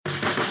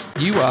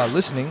You are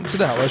listening to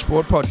the Hello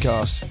Sport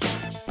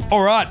Podcast.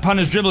 All right,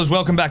 punters, dribblers,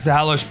 welcome back to the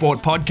Hello Sport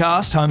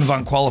Podcast, home of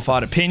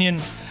unqualified opinion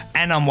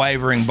and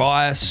unwavering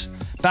bias.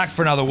 Back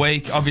for another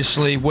week,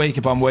 obviously, week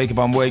upon week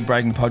upon week,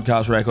 breaking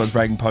podcast records,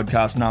 breaking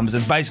podcast numbers.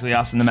 It's basically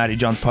us and the Matty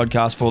Johns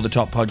podcast for the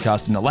top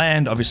podcast in the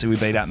land. Obviously, we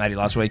beat out Matty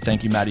last week.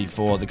 Thank you, Matty,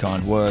 for the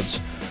kind words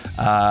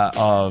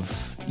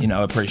of,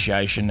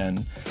 appreciation.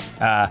 And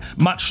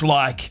much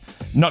like,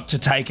 not to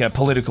take a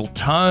political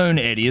tone,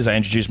 Eddie, as I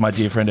introduced my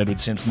dear friend Edward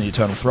Simpson, the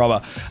eternal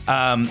throbber,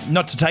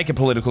 not to take a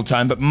political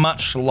tone, but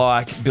much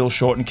like Bill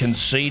Shorten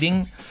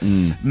conceding,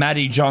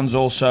 Matty Johns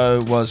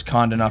also was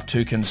kind enough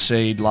to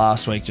concede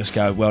last week. Just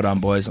go, well done,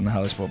 boys, on the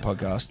Hello Sport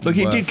Podcast. Look,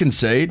 he did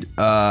concede.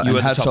 You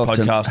were the top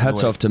podcast.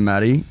 Hats off to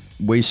Matty.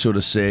 We sort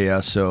of see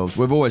ourselves,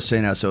 we've always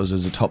seen ourselves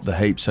as atop the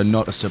heap, so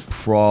not a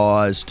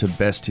surprise to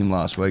best him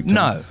last week,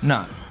 Tom.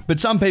 No. But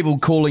some people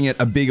calling it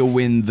a bigger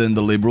win than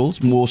the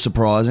Liberals, more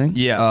surprising.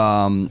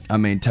 Yeah.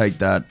 Take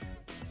that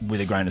with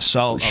a grain of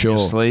salt, sure.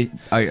 obviously.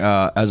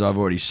 As I've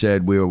already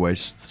said, we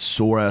always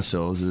saw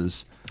ourselves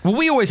as... Well,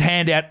 we always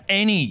hand out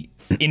any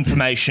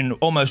information,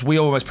 we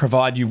always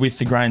provide you with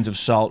the grains of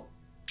salt.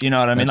 You know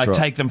what I mean? That's right.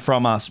 Take them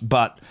from us,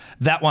 but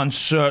that one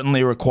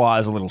certainly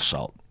requires a little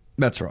salt.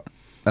 That's right.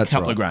 A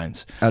couple of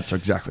grains. That's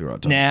exactly right,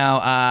 Tom.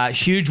 Now,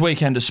 huge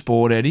weekend of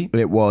sport, Eddie.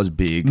 It was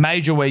big.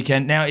 Major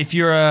weekend. Now, if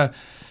you're a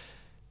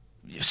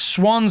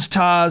Swans,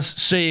 Tars,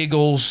 Sea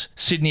Eagles,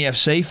 Sydney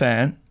FC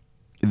fan,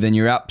 then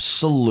you're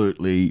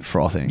absolutely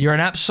frothing. You're an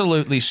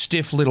absolutely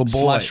stiff little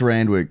boy.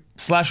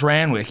 Slash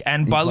Randwick.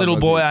 And by little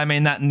boy, I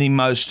mean that in the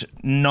most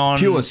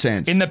pure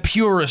sense. In the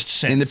purest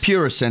sense. In the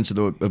purest sense of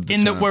the in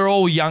term. that we're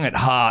all young at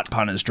heart,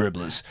 punters,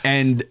 dribblers.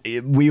 And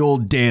we all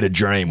dare to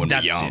dream when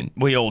we're young. It.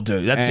 We all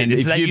do. That's and it.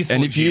 It's that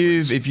youthful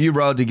exuberance. if you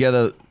roll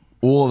together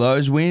all of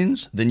those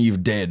wins, then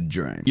you've dared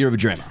to dream. You're a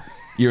dreamer.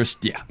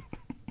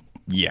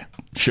 Yeah.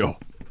 Sure.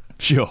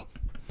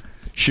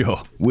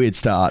 Weird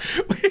start.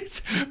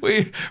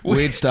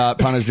 Weird start,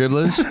 punters,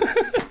 dribblers.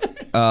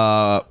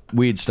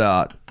 Weird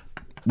start.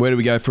 Where do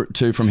we go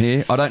from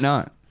here? I don't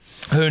know.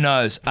 Who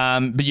knows?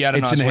 But you had a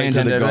It's nice in the hands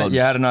of weekend. the gods.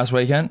 You had a nice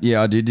weekend?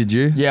 Yeah, I did. Did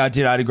you? Yeah, I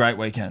did. I had a great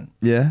weekend.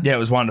 Yeah? Yeah, it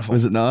was wonderful.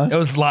 Was it nice?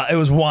 It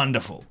was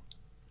wonderful.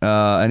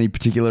 Any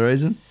particular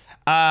reason?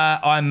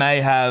 I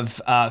may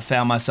have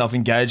found myself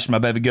engaged to my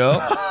baby girl.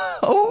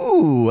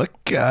 Oh,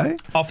 okay.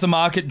 Off the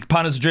market,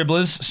 punters,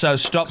 dribblers, so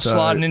stop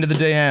sliding into the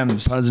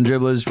DMs. Punters and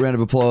dribblers, round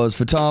of applause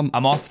for Tom.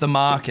 I'm off the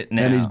market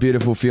now. And his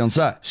beautiful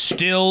fiancée.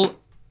 Still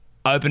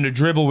open to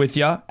dribble with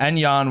you and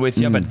yarn with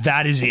you, but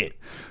that is it.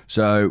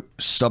 So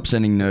stop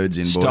sending nudes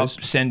in, boys. Stop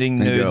sending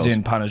and nudes girls.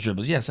 in, punters,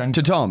 dribblers. Yes, and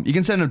To Tom. You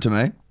can send them to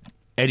me.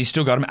 Eddie's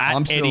still got him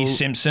at Eddie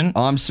Simpson.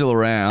 I'm still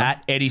around.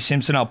 At Eddie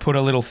Simpson. I'll put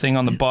a little thing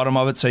on the bottom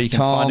of it so you can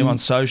find him on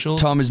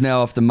socials. Tom is now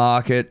off the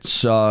market,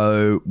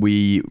 so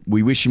we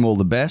wish him all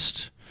the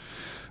best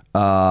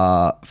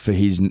for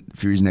his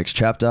next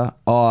chapter.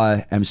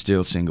 I am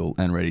still single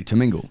and ready to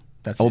mingle.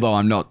 Although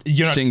I'm not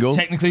You're single. Not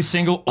technically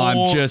single.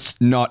 I'm just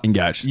not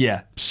engaged.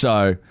 Yeah.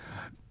 So...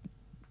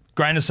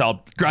 Grain of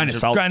salt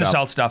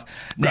stuff.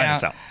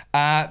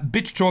 Now,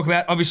 bit to talk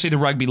about. Obviously, the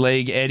rugby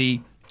league,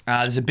 Eddie.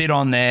 There's a bit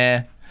on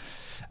there.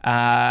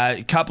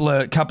 Couple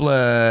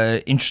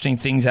of interesting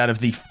things out of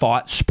the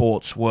fight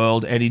sports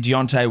world. Eddie,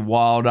 Deontay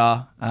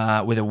Wilder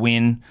with a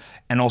win,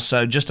 and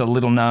also just a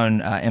little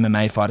known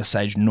MMA fighter,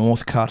 Sage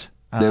Northcutt.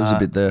 There was a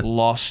bit there.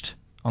 Lost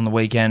on the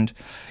weekend.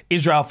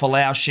 Israel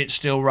Folau shit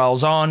still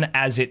rolls on,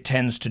 as it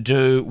tends to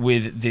do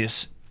with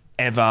this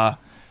ever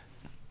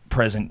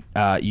present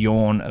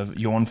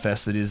yawn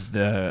fest that is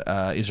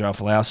the Israel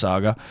Folau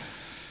saga.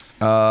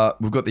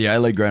 We've got the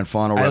A-League Grand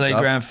Final wrapped up. A-League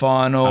Grand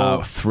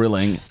Final.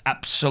 Thrilling.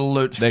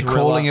 Absolute They're thriller.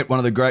 calling it one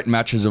of the great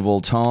matches of all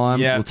time.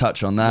 Yeah. We'll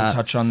touch on that. We'll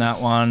touch on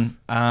that one.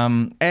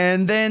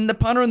 And then the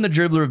punter and the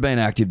dribbler have been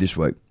active this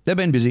week. They've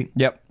been busy.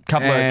 Yep.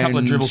 Couple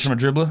of dribbles from a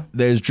dribbler.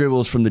 There's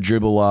dribbles from the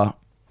dribblers.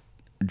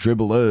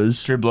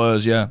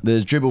 Dribblers, yeah.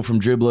 There's dribble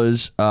from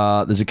dribblers.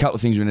 There's a couple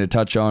of things we need to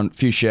touch on. A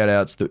few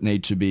shout-outs that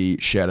need to be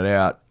shouted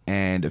out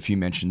and a few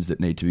mentions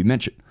that need to be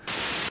mentioned.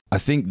 I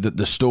think that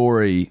the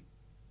story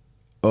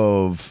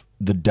of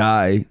the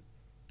day,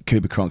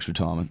 Cooper Cronk's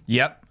retirement.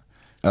 Yep.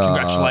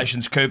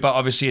 Congratulations, Cooper.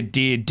 Obviously a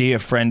dear, dear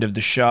friend of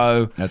the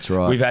show. That's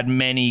right. We've had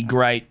many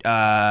great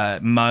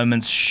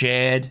moments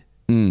shared,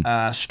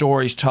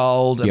 stories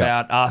told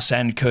about us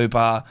and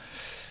Cooper.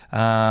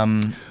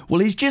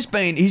 Well, he's just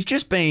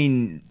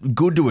been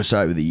good to us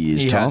over the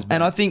years, Tom,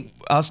 and I think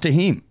us to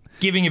him.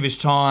 Giving of his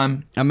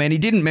time. I mean, he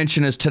didn't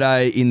mention us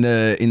today in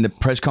the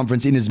press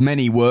conference in as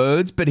many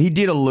words, but he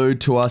did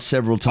allude to us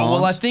several times.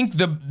 Well, I think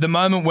the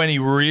moment when he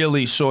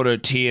really sort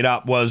of teared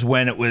up was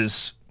when it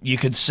was. You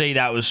could see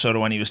that was sort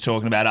of when he was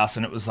talking about us,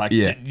 and it was like,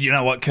 you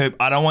know what, Coop?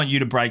 I don't want you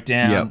to break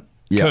down.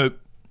 Yep.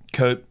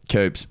 Coop.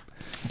 Coops.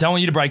 Don't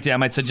want you to break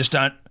down, mate. So just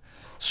don't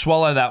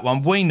swallow that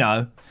one. We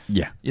know.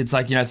 Yeah. It's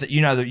like,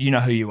 you know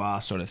who you are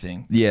sort of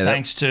thing. Yeah,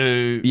 Thanks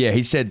to... Yeah,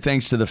 he said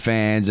thanks to the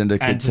fans and to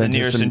the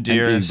nearest and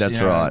dearest. That's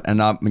you know. right. And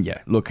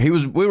look, we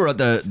were at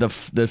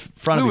the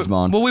front of his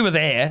mind. Well, we were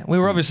there. We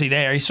were obviously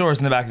there. He saw us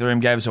in the back of the room,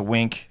 gave us a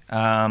wink.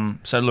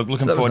 So look,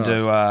 looking forward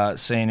to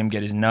seeing him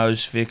get his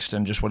nose fixed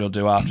and just what he'll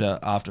do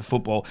after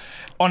football.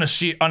 Well,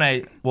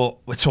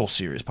 it's all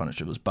serious, Punters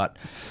Dribblers, but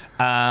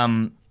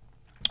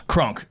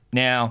Cronk.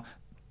 Now,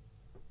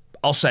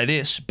 I'll say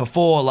this: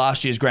 before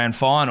last year's grand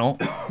final.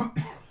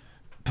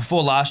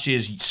 Before last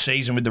year's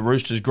season with the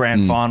Roosters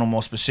grand final,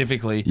 more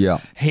specifically,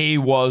 he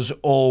was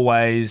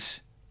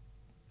always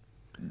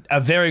a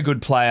very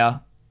good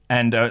player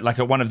and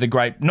one of the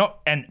great,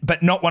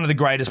 but not one of the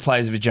greatest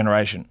players of his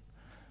generation.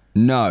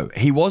 No,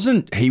 he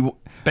wasn't.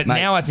 But mate,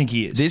 now I think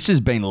he is. This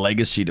has been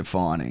legacy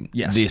defining.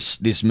 Yes.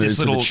 This move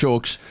to the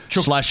Chooks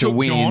 / a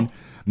win. Jaunt.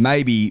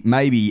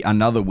 Maybe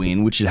another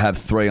win, which would have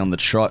 3 on the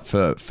trot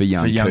for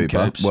young Cooper.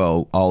 Coops.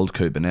 Well, old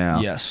Cooper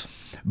now. Yes.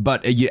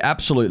 But you're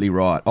absolutely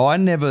right. I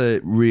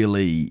never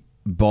really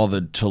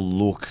bothered to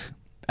look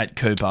at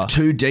Cooper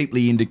too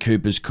deeply into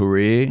Cooper's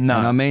career. No.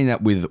 And I mean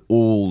that with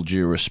all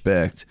due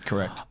respect.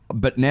 Correct.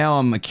 But now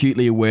I'm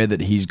acutely aware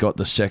that he's got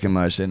the second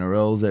most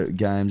NRLs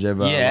games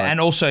ever. Yeah, and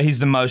also he's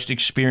the most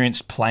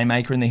experienced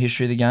playmaker in the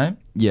history of the game.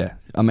 Yeah.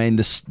 I mean,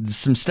 there's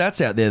some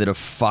stats out there that are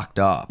fucked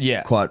up.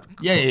 Yeah.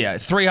 Yeah.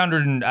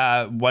 300 and,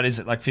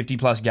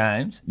 50-plus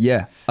games.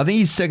 Yeah. I think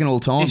he's second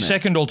all-time. He's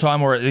second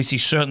all-time, or at least he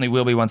certainly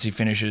will be once he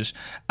finishes.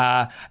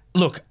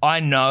 Look,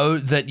 I know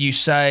that you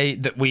say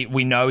that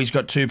we know he's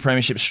got 2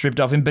 premierships stripped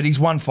off him, but he's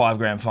won 5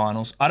 grand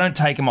finals. I don't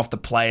take him off the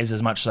players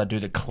as much as I do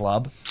the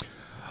club.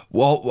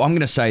 Well, I'm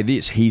going to say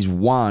this. He's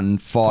won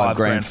 5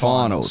 grand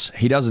finals.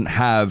 He doesn't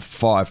have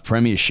 5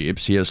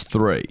 premierships. He has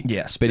 3.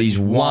 Yes. But he's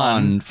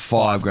won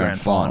 5 grand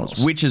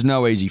finals, which is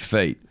no easy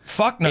feat.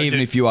 Fuck no, even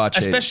dude. if you are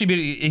cheating.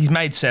 Especially he's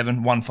made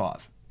 7, won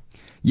 5.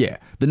 Yeah.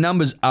 The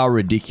numbers are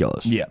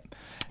ridiculous. Yeah.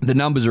 The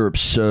numbers are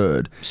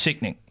absurd.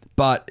 Sickening.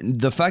 But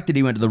the fact that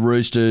he went to the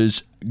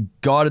Roosters,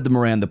 guided them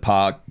around the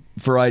park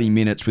for 80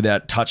 minutes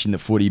without touching the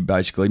footy,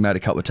 basically, made a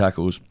couple of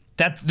tackles.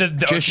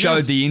 Just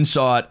showed the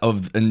insight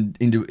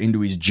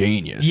into his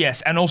genius.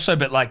 Yes, and also,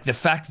 but like the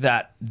fact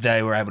that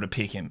they were able to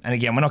pick him. And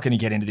again, we're not going to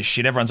get into this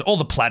shit. All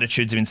the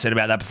platitudes have been said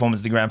about that performance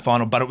in the grand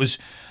final, but it was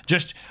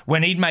just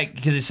when he'd make,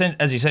 because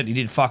as he said, he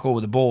did fuck all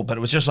with the ball, but it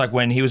was just like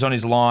when he was on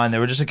his line, there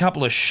were just a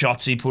couple of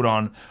shots he put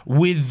on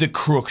with the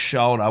crook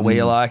shoulder where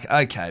you're like,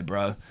 okay,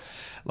 bro.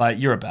 Like,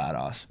 you're a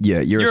badass. Yeah,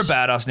 you're a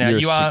badass now.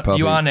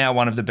 You are now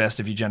one of the best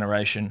of your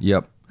generation.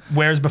 Yep.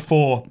 Whereas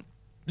before,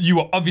 you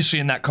were obviously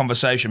in that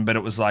conversation, but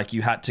it was like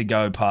you had to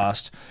go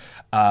past.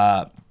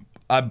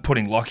 I'm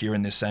putting Lockyer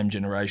in this same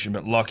generation,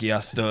 but Lockyer,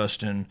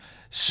 Thurston,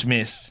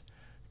 Smith,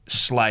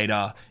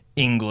 Slater,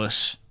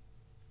 Inglis.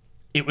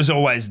 It was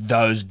always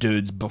those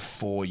dudes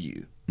before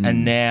you.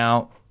 And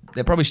now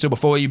they're probably still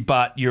before you,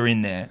 but you're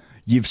in there.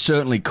 You've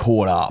certainly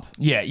caught up.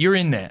 Yeah, you're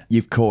in there.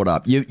 You've caught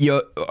up.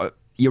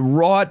 You're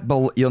right.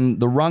 You're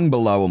the rung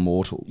below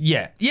immortal.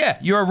 Yeah.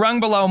 You're a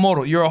rung below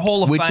immortal. You're a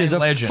Hall of Fame legend.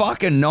 Which is a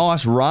fucking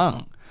nice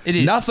rung. It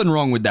is. Nothing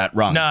wrong with that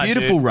rung. No,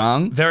 beautiful dude.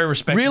 rung. Very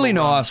respectable. Really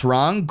rung. nice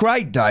rung.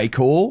 Great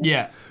decor.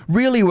 Yeah.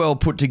 Really well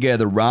put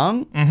together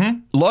rung. Mm-hmm.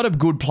 A lot of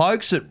good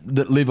blokes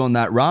that live on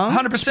that rung.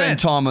 100%. Spend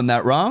time on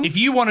that rung. If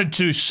you wanted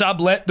to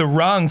sublet the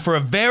rung for a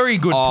very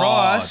good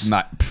price.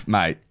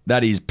 Mate,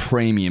 that is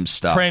premium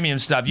stuff. Premium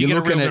stuff. You're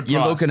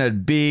You're looking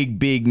at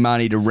big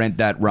money to rent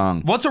that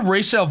rung. What's a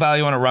resale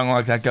value on a rung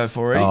like that go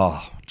for, Eddie?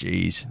 Oh,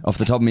 jeez. Off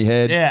the top of my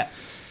head? Yeah.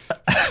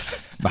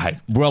 Mate,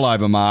 well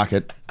over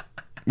market.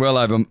 Well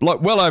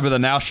over the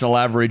national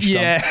average.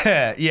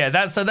 Yeah.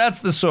 That's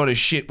the sort of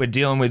shit we're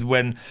dealing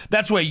with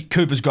that's where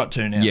Cooper's got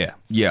to now.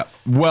 Yeah.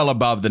 Well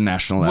above the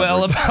national average.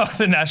 Well above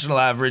the national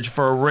average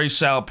for a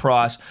resale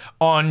price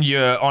on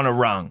a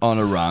rung. On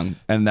a rung.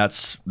 And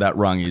that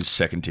rung is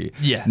second tier.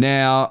 Yeah.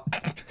 Now,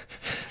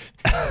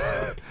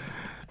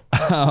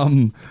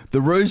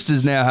 the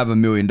Roosters now have $1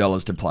 million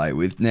to play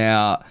with.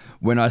 Now,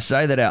 when I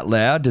say that out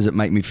loud, does it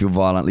make me feel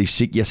violently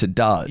sick? Yes, it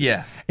does.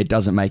 Yeah. It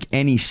doesn't make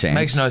any sense.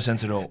 Makes no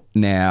sense at all.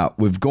 Now,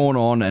 we've gone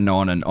on and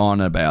on and on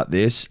about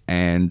this,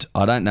 and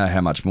I don't know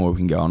how much more we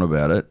can go on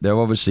about it. They've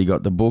obviously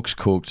got the books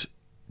cooked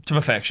to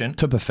perfection.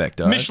 To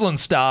perfecto. Michelin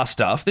star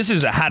stuff. This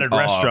is a hatted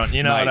restaurant,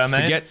 you know what I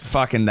mean? Forget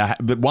fucking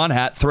the 1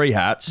 hat, 3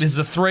 hats. This is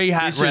a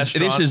 3-hat restaurant.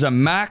 This is a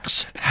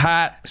max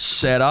hat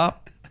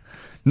setup.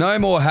 No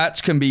more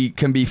hats can be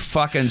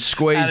fucking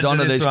squeezed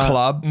onto this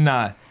club.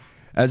 No.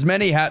 As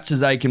many hats as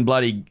they can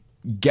bloody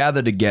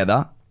gather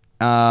together.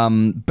 But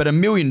 $1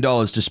 million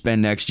to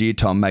spend next year,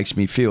 Tom, makes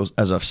me feel,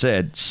 as I've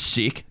said,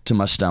 sick to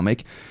my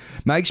stomach.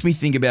 Makes me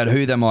think about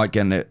who they might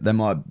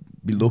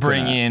be looking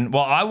bring at. in.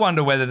 Well, I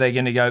wonder whether they're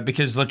going to go,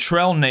 because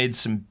Latrell needs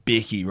some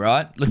Bicky,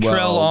 right?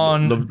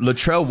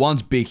 Latrell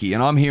wants Bicky,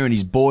 and I'm hearing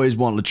his boys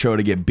want Latrell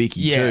to get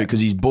Bicky too, because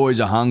his boys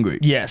are hungry.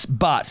 Yes,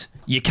 but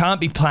you can't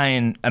be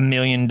playing $1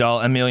 million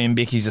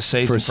Bickies a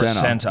season for a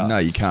centre. No,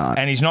 you can't.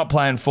 And he's not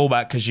playing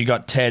fullback because you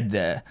got Ted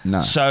there.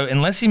 No. So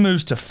unless he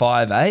moves to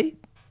 5'8",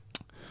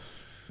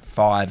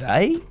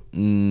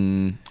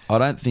 I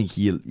don't think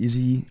is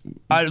he.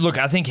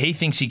 I think he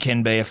thinks he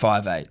can be a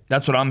 5'8".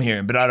 That's what I'm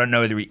hearing, but I don't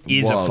know whether he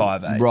is a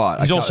 5'8". Right.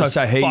 He's okay. also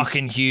So he's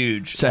fucking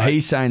huge. So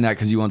he's saying that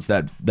because he wants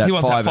that he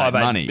wants 5'8" that 5'8"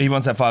 money. He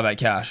wants that 5'8"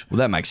 cash. Well,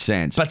 that makes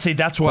sense. But see,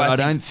 that's why I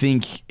don't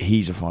think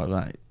he's a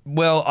 5'8".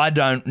 Well, I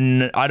don't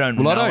know enough. I don't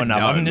know.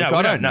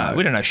 We don't know.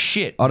 We don't know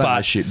shit. I don't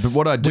know shit. But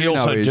what I do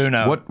know is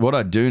know. what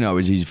I do know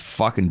is he's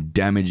fucking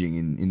damaging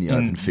in the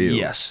open field.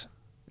 Yes.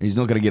 He's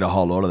not going to get a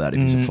whole lot of that if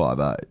he's a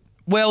 5'8".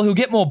 Well, he'll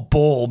get more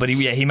ball, but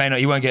he may not.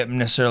 He won't get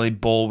necessarily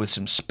ball with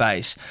some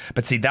space.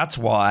 But see, that's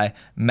why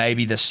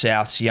maybe the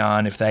South's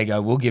yarn. If they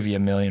go, we'll give you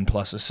 $1 million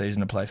plus a season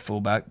to play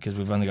fullback because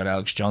we've only got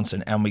Alex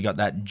Johnson and we got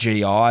that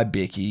GI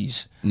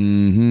Bickies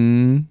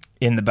in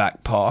the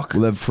back pocket.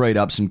 Well, they've freed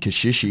up some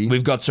Kashishi.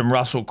 We've got some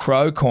Russell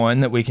Crowe coin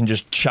that we can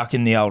just chuck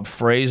in the old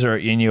freezer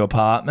at your new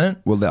apartment.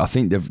 Well, I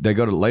think they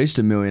got at least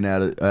 $1 million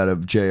out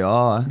of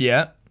GI.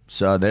 Yeah.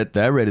 So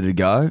they're ready to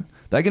go.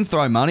 They can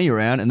throw money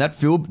around, and that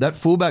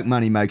fullback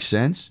money makes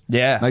sense.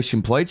 Yeah. Makes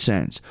complete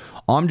sense.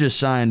 I'm just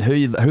saying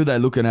who they're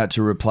looking at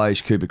to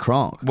replace Cooper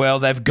Cronk. Well,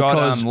 they've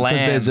got Lamb.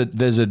 Because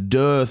there's a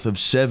dearth of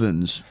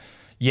sevens.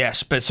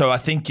 Yes, but so I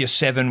think your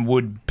 7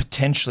 would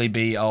potentially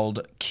be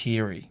old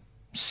Keary.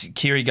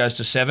 Keary goes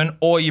to 7,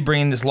 or you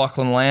bring in this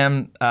Lachlan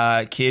Lamb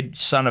kid,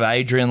 son of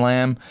Adrian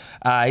Lamb.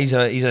 He's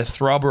a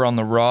throbber on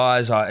the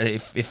rise.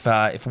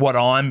 If what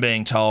I'm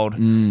being told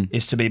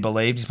is to be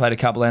believed, he's played a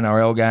couple of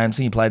NRL games. I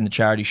think he played in the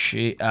charity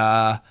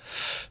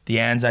the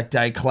Anzac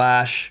Day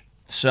Clash.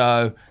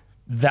 So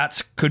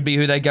that could be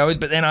who they go with.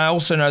 But then I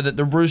also know that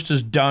the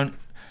Roosters don't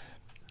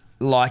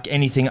like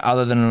anything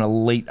other than an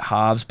elite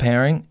halves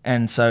pairing,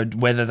 and so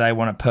whether they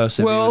want to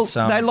persevere with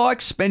some... they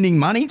like spending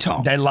money,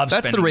 Tom. They love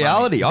That's spending the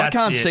reality. money. I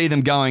can't see them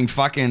going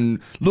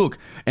fucking... Look,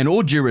 and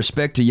all due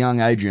respect to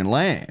young Adrian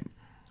Lamb,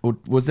 or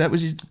was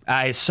his...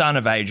 son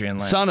of Adrian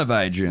Lamb. Son of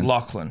Adrian.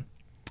 Lachlan.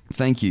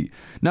 Thank you.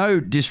 No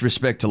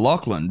disrespect to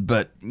Lachlan,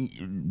 but...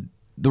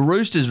 The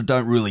Roosters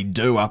don't really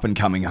do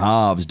up-and-coming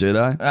halves, do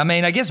they? I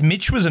mean, I guess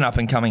Mitch was an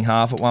up-and-coming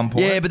half at one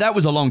point. Yeah, but that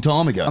was a long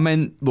time ago. I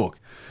mean, look,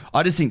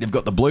 I just think they've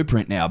got the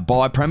blueprint now.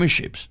 Buy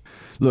premierships.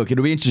 Look,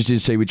 it'll be interesting to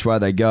see which way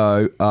they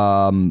go.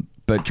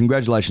 But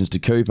congratulations to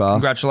Cooper.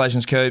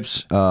 Congratulations,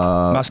 Coops.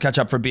 Must catch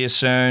up for a beer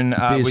soon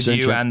with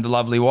you and the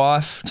lovely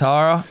wife,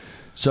 Tara.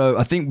 So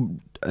I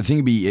think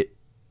it'd be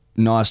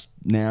nice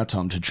now,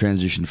 Tom, to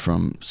transition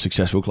from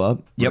successful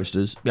club,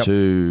 Roosters,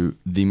 to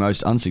the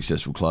most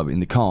unsuccessful club in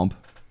the comp.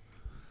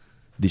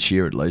 This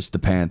year at least, the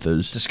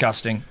Panthers.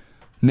 Disgusting.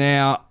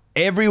 Now,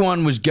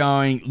 everyone was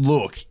going,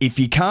 look, if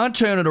you can't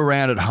turn it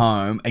around at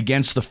home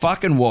against the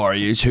fucking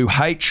Warriors who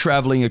hate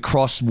travelling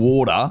across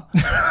water,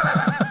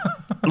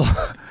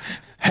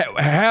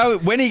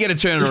 when are you going to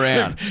turn it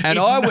around?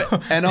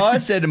 And I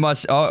said to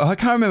myself, I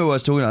can't remember what I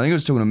was talking to. I think I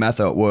was talking to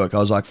Matho at work. I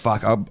was like,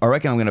 fuck, I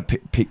reckon I'm going to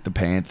pick the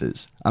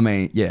Panthers. I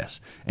mean, yes.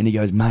 And he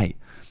goes, mate,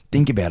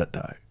 think about it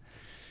though.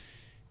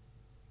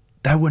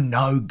 They were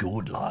no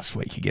good last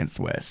week against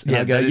West. And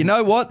I go, you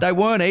know what? They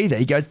weren't either.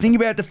 He goes, think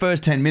about the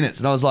first 10 minutes.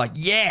 And I was like,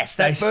 yes,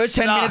 that first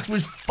 10 minutes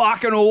was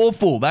fucking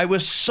awful. They were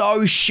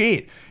so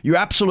shit. You're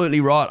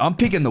absolutely right. I'm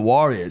picking the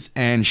Warriors.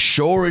 And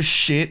sure as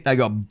shit, they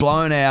got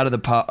blown out of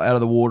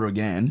the water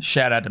again.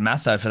 Shout out to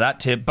Matho for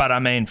that tip. But I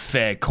mean,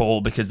 fair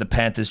call because the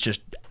Panthers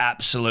just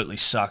absolutely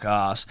suck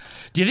ass.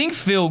 Do you think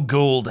Phil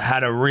Gould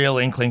had a real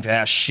inkling for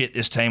how shit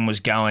this team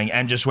was going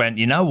and just went,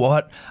 you know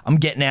what? I'm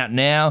getting out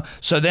now.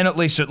 So then at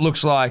least it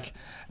looks like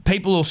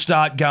people will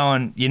start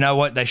going, you know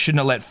what? They shouldn't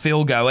have let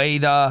Phil go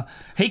either.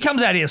 He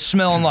comes out here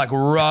smelling like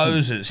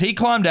roses. He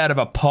climbed out of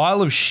a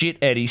pile of shit,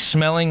 Eddie,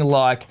 smelling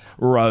like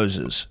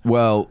roses.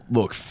 Well,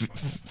 look,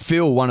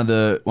 Phil, one of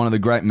the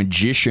great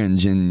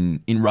magicians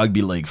in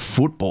rugby league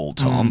football,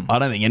 Tom. I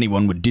don't think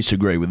anyone would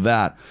disagree with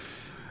that.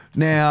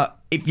 Now,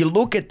 if you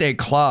look at their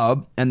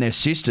club and their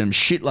system,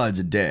 shitloads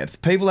of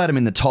depth. People had them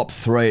in the top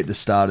 3 at the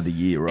start of the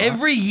year, right?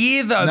 Every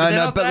year,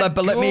 though.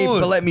 But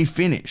let me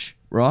finish,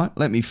 right?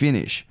 Let me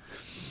finish.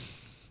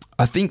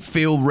 I think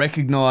Phil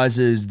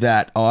recognises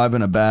that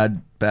Ivan a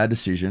bad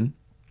decision.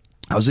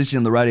 I was listening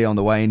on the radio on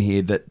the way in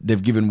here that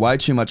they've given way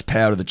too much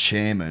power to the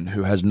chairman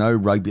who has no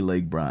rugby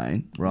league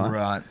brain, right?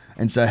 Right.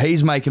 And so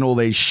he's making all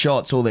these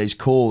shots, all these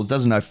calls,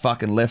 doesn't know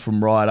fucking left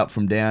from right, up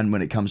from down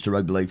when it comes to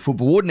rugby league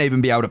football. Wouldn't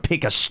even be able to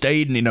pick a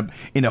Steeden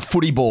in a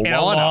footy ball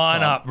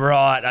lineup.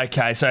 Right,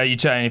 okay. So you're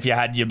saying if you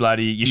had your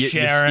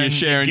Sharon, your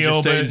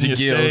Steedens and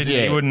Gills,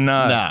 you wouldn't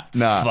know.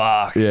 Nah.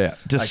 Fuck. Yeah.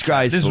 Disgraceful.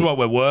 Okay. This is what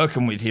we're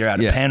working with here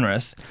out of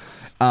Penrith.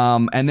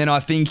 And then I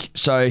think,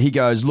 so he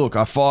goes, look,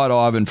 I fired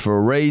Ivan for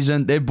a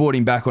reason. They've brought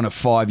him back on a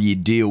 5-year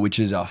deal, which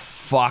is a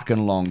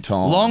fucking long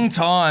time. Long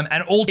time.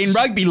 And all in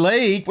rugby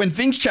league, when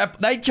things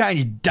they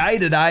change day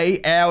to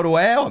day, hour to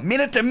hour,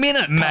 minute to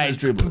minute. Mate,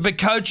 but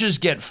coaches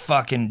get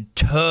fucking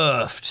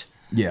turfed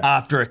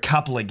after a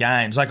couple of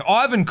games. Like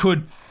Ivan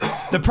could...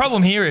 The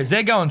problem here is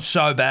they're going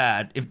so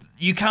bad. If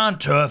you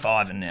can't turf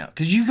Ivan now,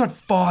 because you've got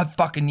 5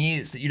 fucking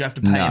years that you'd have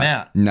to pay him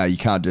out. No, you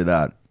can't do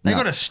that. They No.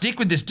 got to stick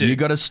with this dude. You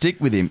got to stick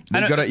with him.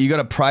 And You got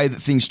to pray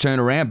that things turn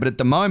around. But at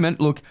the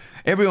moment, look,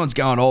 everyone's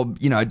going,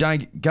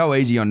 don't go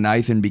easy on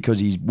Nathan because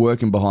he's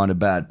working behind a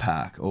bad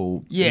pack,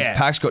 or his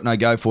pack's got no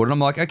go for it. And I'm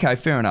like, okay,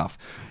 fair enough.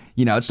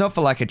 It's not for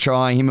lack of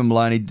trying. Him and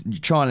Maloney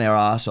trying their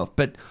ass off,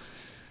 but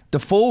the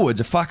forwards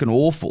are fucking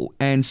awful,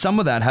 and some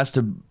of that most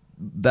of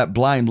that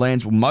blame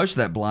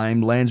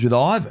lands with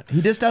Ivan.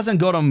 He just hasn't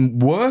got him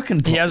working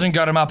properly. He hasn't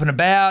got him up and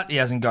about. He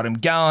hasn't got him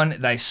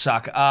going. They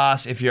suck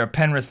ass. If you're a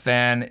Penrith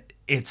fan,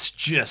 it's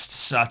just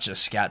such a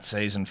scat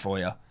season for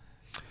you.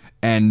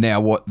 And now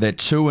what? They're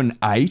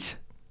 2-8.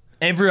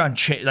 Everyone,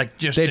 they're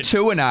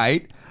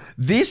 2-8.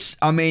 This,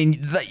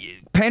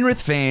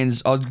 Penrith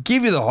fans, I'll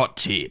give you the hot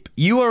tip.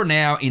 You are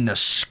now in the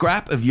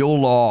scrap of your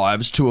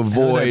lives to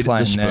avoid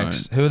the spoon.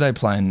 Who are they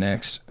playing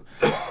next?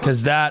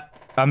 Because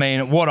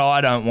what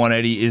I don't want,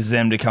 Eddie, is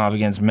them to come up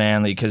against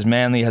Manly, because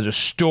Manly has a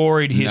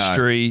storied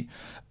history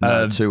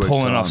of 2 weeks'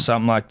 pulling time. off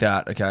something like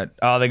that. Okay.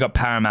 Oh, they got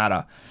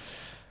Parramatta.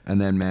 And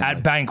then Manly.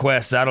 At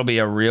Bankwest, that'll be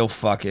a real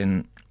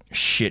fucking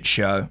shit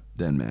show.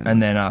 Then Manly. And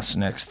then us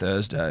next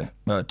Thursday.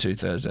 Well, 2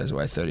 Thursdays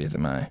away, 30th of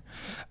May.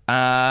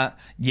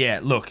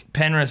 Look,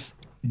 Penrith,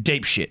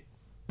 deep shit.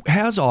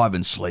 How's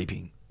Ivan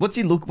sleeping? What's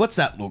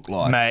that look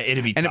like? Mate,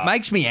 it'd be tough. And it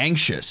makes me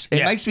anxious. It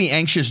Yeah. makes me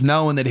anxious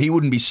knowing that he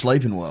wouldn't be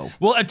sleeping well.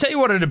 Well, I'll tell you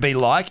what it'd be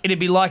like. It'd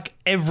be like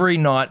every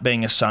night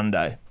being a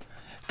Sunday.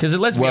 Because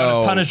let's be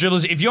honest, punters,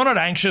 dribblers, if you're not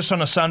anxious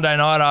on a Sunday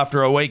night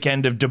after a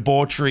weekend of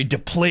debauchery,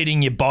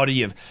 depleting your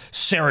body of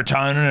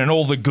serotonin and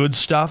all the good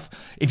stuff,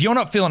 if you're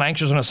not feeling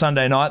anxious on a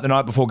Sunday night, the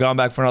night before going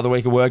back for another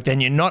week of work, then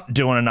you're not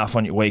doing enough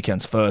on your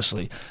weekends,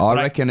 firstly. I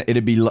reckon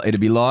it'd be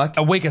like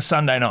a week of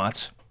Sunday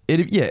nights.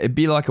 It'd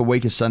be like a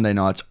week of Sunday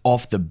nights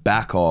off the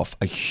back off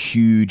a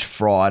huge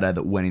Friday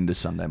that went into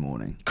Sunday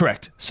morning.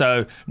 Correct.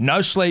 So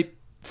no sleep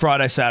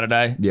Friday,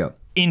 Saturday. Yeah.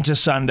 Into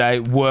Sunday,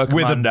 work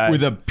Monday.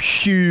 With a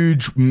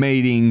huge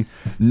meeting,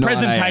 9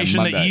 presentation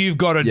a.m. that Monday. you've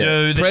got to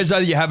do. Prezzo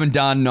that you haven't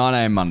done, 9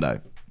 a.m.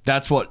 Monday.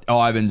 That's what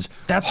Ivan's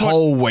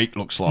whole week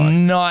looks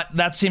like.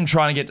 That's him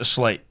trying to get to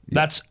sleep. Yeah.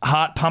 That's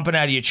heart pumping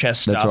out of your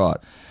chest stuff. That's right.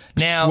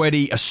 Now,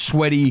 a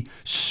sweaty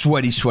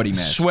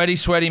mess.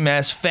 Sweaty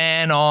mess.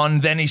 Fan on,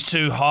 then he's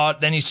too hot,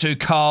 then he's too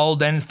cold,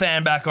 then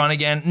fan back on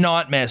again.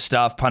 Nightmare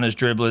stuff, punters,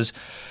 dribblers.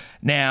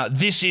 Now,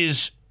 this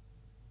is,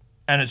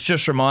 and it's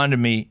just reminded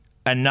me,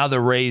 another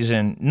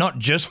reason, not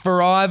just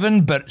for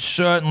Ivan, but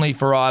certainly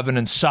for Ivan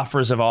and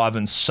sufferers of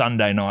Ivan's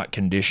Sunday night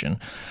condition.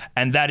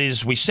 And that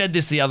is, we said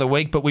this the other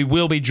week, but we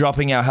will be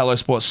dropping our Hello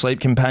Sports Sleep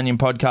Companion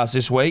podcast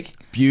this week.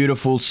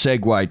 Beautiful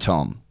segue,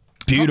 Tom.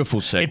 Beautiful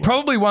segue. It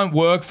probably won't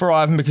work for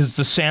Ivan because it's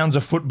the sounds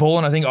of football,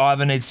 and I think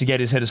Ivan needs to get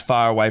his head as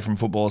far away from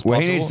football as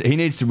possible. He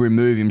needs to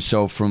remove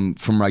himself from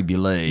rugby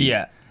league.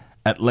 Yeah.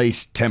 At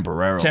least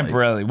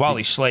temporarily. While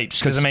he sleeps.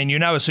 Because,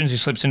 as soon as he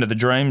slips into the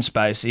dream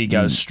space, he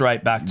goes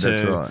straight back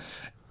to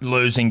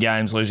losing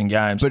games.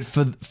 But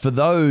for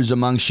those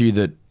amongst you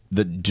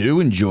that do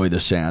enjoy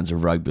the sounds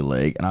of rugby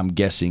league, and I'm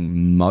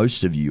guessing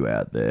most of you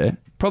out there,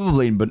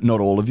 probably, but not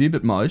all of you,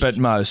 but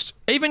most.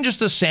 Even just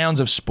the sounds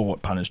of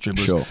sport, punters,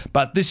 dribblers. Sure.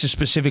 But this is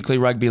specifically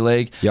rugby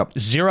league. Yep.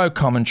 Zero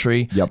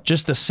commentary. Yep.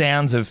 Just the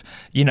sounds of,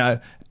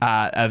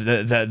 of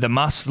the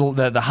muscle,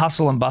 the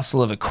hustle and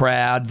bustle of a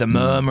crowd, the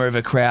murmur of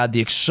a crowd,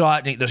 the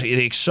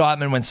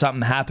excitement when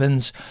something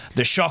happens,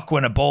 the shock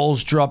when a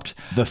ball's dropped,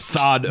 the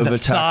thud of a tackle, the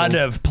thud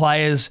of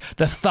players,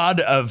 the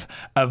thud of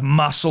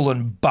muscle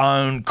and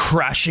bone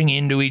crashing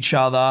into each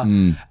other.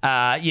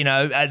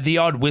 The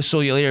odd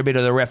whistle, you'll hear a bit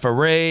of the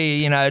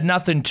referee.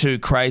 Nothing too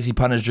crazy,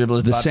 punters,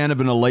 dribblers. The sound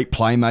of an elite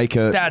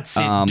playmaker. That's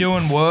it,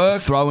 doing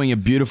work, throwing a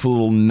beautiful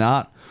little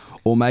nut.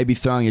 Or maybe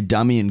throwing a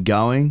dummy and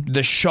going.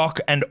 The shock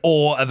and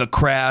awe of a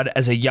crowd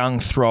as a young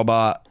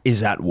throbber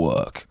is at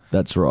work.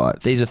 That's right.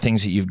 These are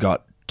things that you've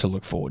got to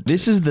look forward to.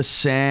 This is the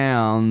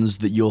sounds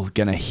that you're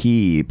going to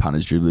hear,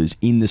 punters, dribblers,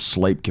 in the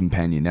Sleep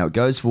Companion. Now, it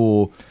goes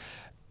for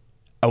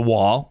a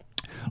while.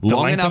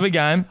 Long enough of a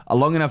game.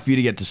 Long enough for you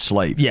to get to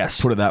sleep.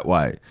 Yes. Put it that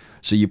way.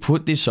 So you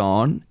put this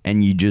on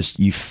and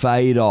you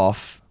fade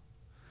off.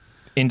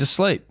 Into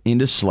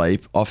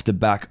sleep off the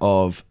back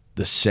of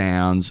the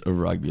sounds of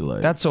rugby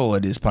league. That's all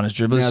it is, punters,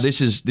 dribblers. Now,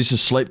 this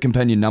is Sleep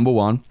Companion number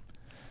 1,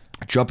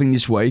 dropping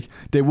this week.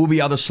 There will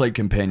be other Sleep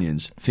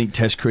Companions. Think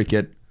Test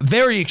cricket.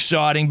 Very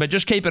exciting, but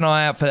just keep an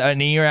eye out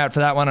an ear out for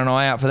that one, an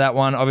eye out for that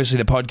one. Obviously,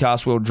 the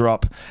podcast will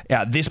drop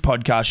out. This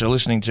podcast you're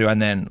listening to, and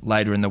then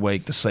later in the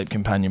week, the Sleep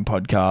Companion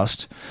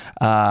podcast.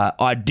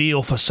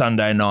 Ideal for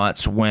Sunday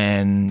nights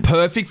when...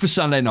 Perfect for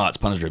Sunday nights,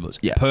 punters, dribblers.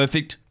 Yeah.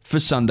 Perfect for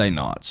Sunday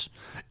nights.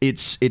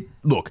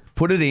 Look,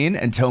 put it in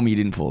and tell me you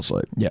didn't fall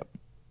asleep. Yep.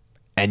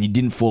 And you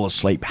didn't fall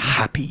asleep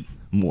happy,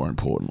 more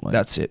importantly.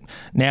 That's it.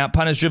 Now,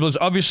 punters, dribblers,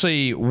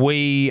 obviously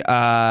we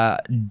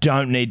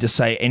don't need to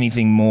say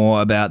anything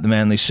more about the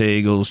Manly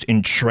Seagulls'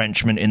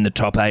 entrenchment in the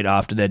top 8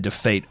 after their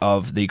defeat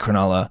of the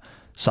Cronulla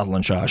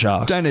Sutherland Shire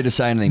Sharks. Don't need to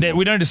say anything more.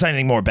 We don't need to say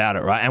anything more about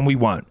it, right? And we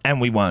won't.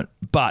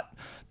 But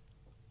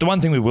the one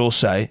thing we will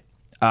say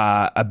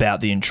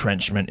about the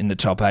entrenchment in the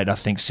top 8, I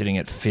think sitting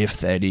at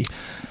 5th, Eddie.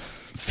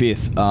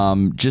 fifth.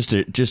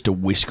 Just a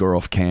whisker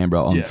off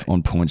Canberra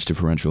on points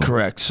differential.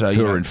 Correct. So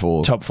who are in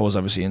fourth? Top four is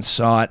obviously in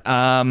sight.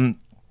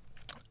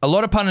 A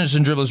lot of punters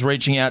and dribblers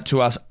reaching out to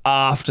us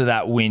after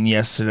that win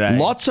yesterday.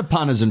 Lots of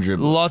punters and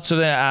dribblers. Lots of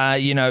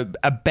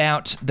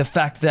about the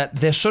fact that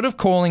they're sort of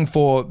calling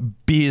for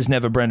Beers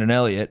Never Brendan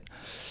Elliott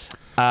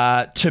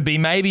to be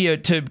maybe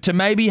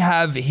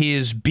have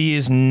his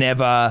Beers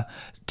Never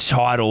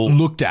title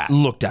looked at.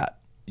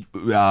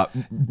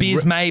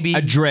 Beers maybe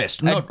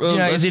addressed.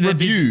 Is it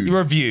reviewed?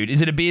 Reviewed.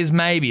 Is it a Beers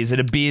maybe? Is it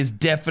a Beers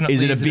definitely?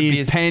 Is it a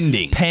Beers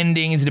pending?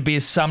 Pending. Is it a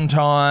Beers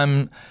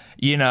sometime?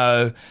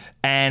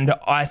 And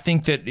I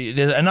think that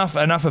there's enough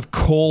have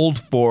called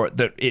for it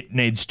that it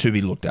needs to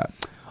be looked at.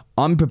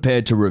 I'm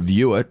prepared to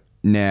review it.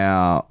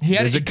 Now,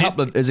 there's a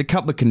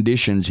couple of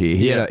conditions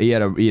here. He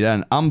had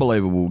an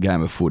unbelievable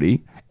game of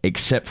footy,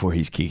 except for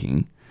his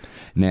kicking.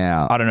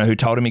 Now, I don't know who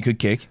told him he could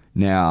kick.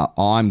 Now,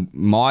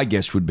 my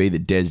guess would be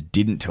that Des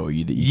didn't tell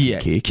you that you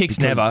could kick. Kicks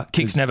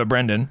never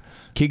Brendan.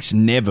 Kicks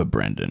never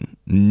Brendan.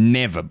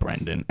 Never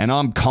Brendan. And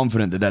I'm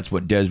confident that that's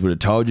what Des would have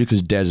told you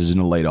because Des is an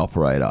elite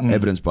operator,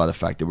 evidenced by the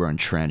fact that we're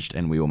entrenched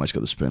and we almost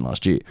got the spoon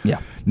last year. Yeah.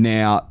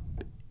 Now,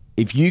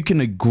 if you can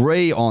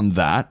agree on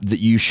that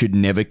you should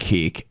never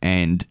kick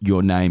and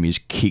your name is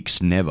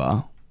Kicks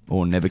Never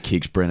or Never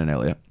Kicks Brendan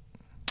Elliott,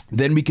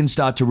 then we can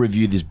start to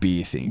review this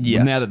beer thing.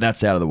 Yes. Now that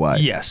that's out of the way.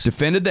 Yes.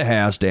 Defended the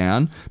house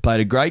down,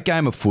 played a great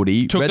game of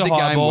footy, Took read the the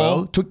high game ball.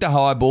 well, took the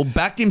high ball,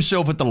 backed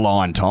himself at the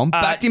line, Tom.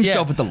 Backed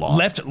himself at the line.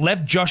 Left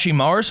Joshy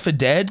Morris for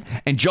dead.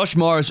 And Josh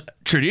Morris,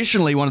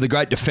 traditionally one of the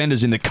great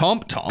defenders in the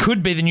comp, Tom.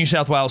 Could be the New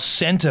South Wales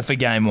centre for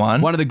game one.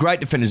 One of the great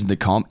defenders in the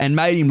comp and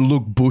made him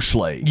look bush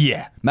league.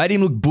 Yeah. Made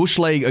him look bush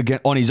league again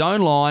on his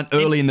own line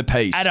early in the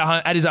piece.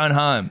 At his own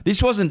home.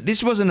 This wasn't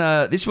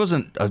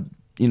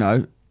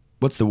a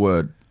what's the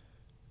word?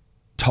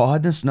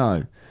 Tiredness?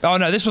 No. Oh,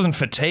 no, this wasn't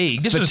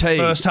fatigue. This was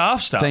first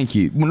half stuff. Thank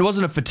you. Well, it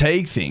wasn't a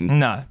fatigue thing.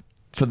 No.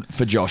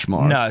 For Josh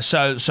Morris.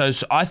 No, so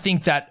I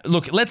think that,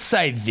 look, let's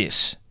say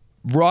this.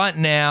 Right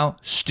now,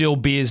 still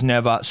Beers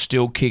Never,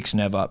 still Kicks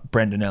Never,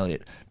 Brendan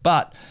Elliott.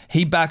 But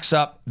he backs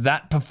up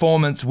that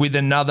performance with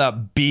another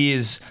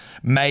Beers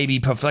maybe,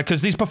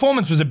 because this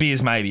performance was a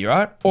Beers maybe,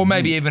 right? Or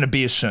maybe even a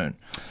Beers soon.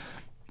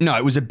 No,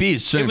 it was a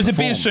Beers soon performance. It was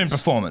a Beers soon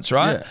performance,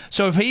 right? Yeah.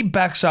 So if he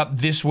backs up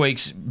this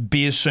week's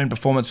Beers soon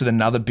performance with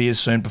another Beers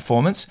soon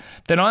performance,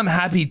 then I'm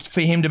happy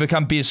for him to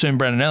become Beers soon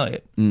Brendan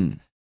Elliott.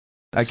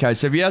 Okay,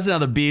 so if he has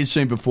another Beers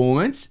soon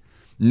performance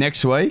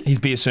next week, he's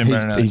Beers soon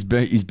Brendan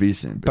Elliott. He's Beers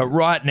soon. But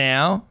right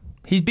now,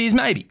 he's Beers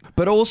maybe.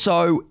 But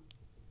also,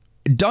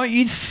 don't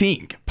you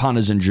think,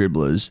 punters and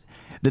dribblers,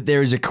 that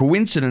there is a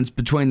coincidence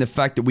between the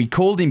fact that we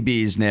called him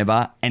Beers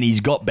Never and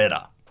he's got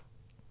better?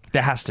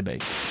 There has to be.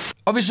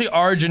 Obviously,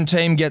 Origin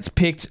team gets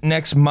picked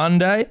next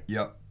Monday.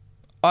 Yep.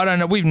 I don't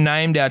know. We've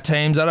named our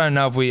teams. I don't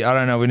know if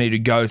we need to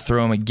go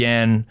through them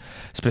again.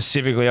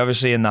 Specifically,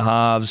 obviously in the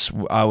halves,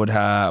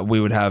 we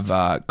would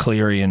have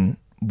Cleary and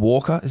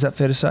Walker. Is that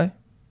fair to say?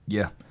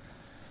 Yeah.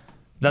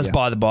 That's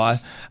by the by.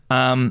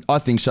 I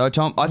think so,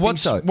 Tom. I think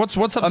so. What's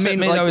upset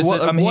me though is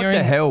that I'm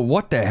hearing.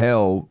 What the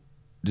hell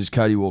does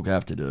Cody Walker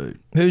have to do?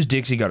 Who's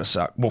Dixie got to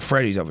suck? Well,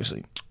 Freddie's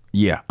obviously.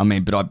 Yeah, I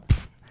mean, but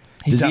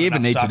does he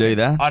even need to do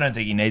that? I don't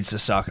think he needs to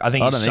suck. I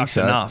think he's sucked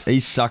enough.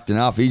 He's sucked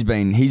enough. He's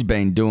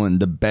been doing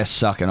the best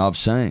sucking I've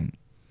seen.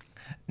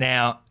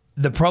 Now,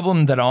 the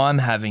problem that I'm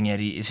having,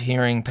 Eddie, is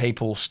hearing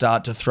people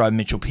start to throw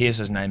Mitchell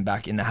Pearce's name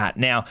back in the hat.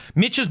 Now,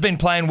 Mitch has been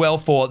playing well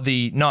for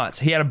the Knights.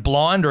 He had a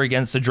blinder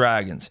against the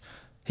Dragons.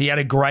 He had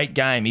a great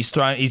game. He's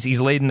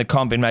leading the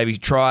comp in maybe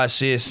try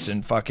assists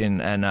and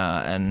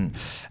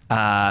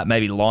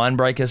maybe line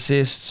break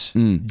assists.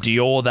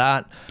 Dior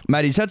that.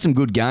 Mate, he's had some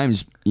good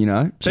games,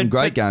 some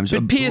great games.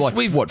 But Pearce,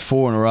 like,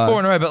 4 in a row? 4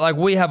 in a row, but like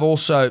we have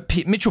also...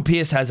 Mitchell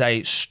Pearce has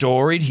a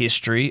storied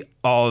history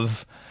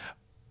of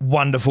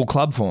wonderful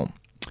club form.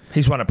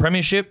 He's won a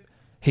premiership.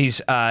 He's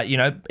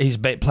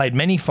played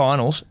many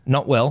finals,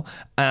 not well.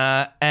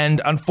 And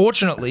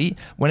unfortunately,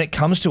 when it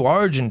comes to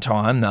Origin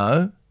time,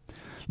 though...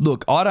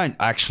 Look, I don't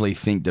actually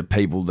think that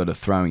people that are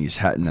throwing his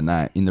hat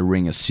in the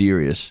ring are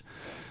serious.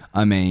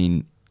 I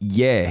mean,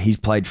 yeah, he's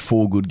played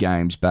 4 good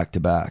games back to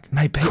back.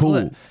 Mate,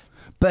 cool.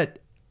 But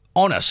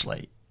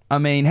honestly, I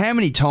mean, how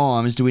many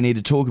times do we need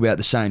to talk about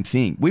the same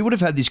thing? We would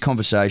have had this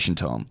conversation,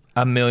 Tom.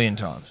 1,000,000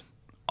 times.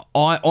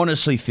 I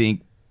honestly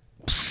think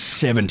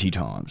 70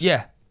 times.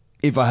 Yeah.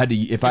 If I had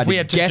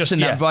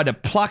to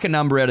pluck a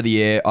number out of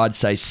the air, I'd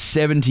say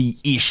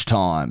 70-ish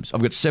times.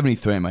 I've got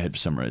 73 in my head for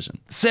some reason.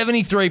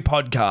 73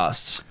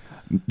 podcasts.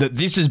 That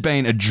this has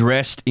been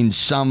addressed in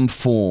some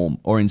form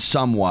or in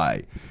some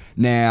way.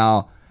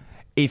 Now,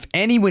 if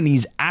anyone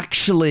is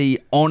actually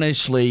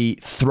honestly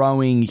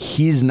throwing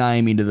his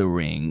name into the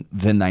ring,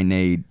 then they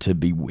need to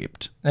be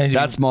whipped.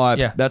 That's my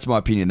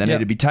opinion. They need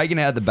to be taken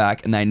out of the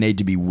back and they need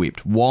to be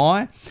whipped.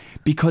 Why?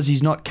 Because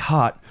he's not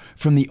cut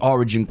from the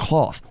Origin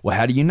cloth. Well,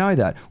 how do you know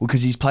that? Well,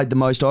 because he's played the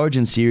most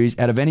Origin series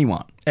out of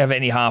anyone. Out of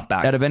any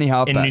halfback.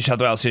 In New South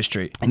Wales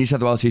history. In New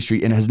South Wales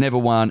history, and has never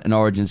won an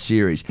Origin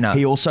series. No.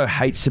 He also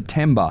hates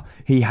September.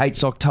 He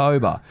hates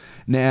October.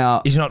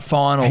 Now, He's not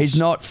finals. He's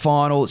not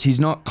finals. He's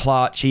not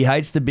clutch. He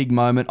hates the big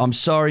moment. I'm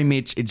sorry,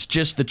 Mitch. It's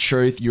just the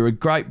truth. You're a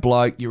great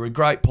bloke. You're a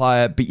great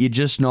player, but you're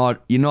just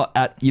not. You're not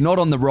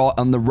on the right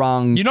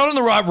rung. You're not on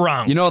the right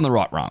rung. You're not on the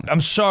right rung.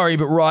 I'm sorry,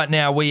 but right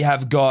now we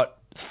have got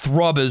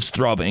throbbers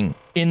throbbing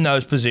in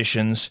those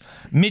positions.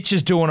 Mitch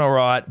is doing all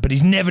right, but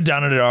he's never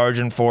done it at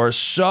Origin for us.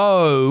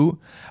 So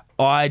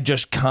I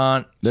just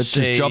can't Let's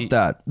just drop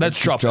that.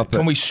 Let's drop it.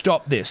 Can we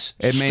stop this?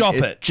 Stop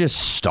it.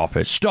 Just stop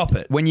it. Stop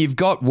it. When you've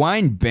got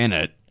Wayne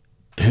Bennett,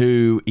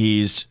 who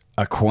is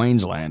a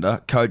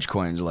Queenslander, coach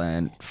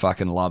Queensland,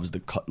 fucking loves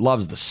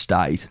the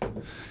state.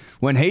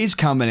 When he's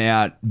coming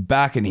out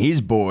backing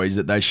his boys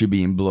that they should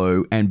be in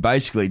blue and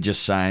basically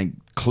just saying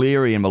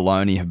Cleary and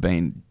Maloney have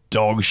been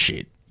dog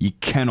shit. You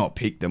cannot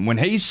pick them. When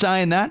he's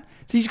saying that,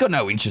 he's got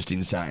no interest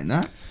in saying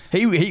that.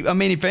 I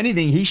mean, if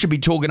anything, he should be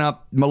talking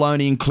up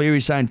Maloney and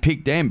Cleary saying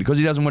pick them because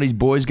he doesn't want his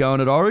boys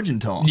going at Origin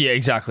time. Yeah,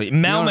 exactly.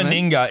 Mal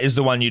Meninga is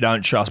the one you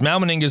don't trust.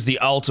 Mal Meninga is the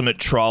ultimate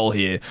troll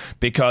here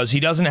because he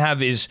doesn't have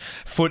his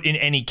foot in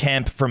any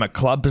camp from a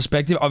club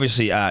perspective.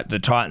 Obviously, the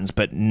Titans,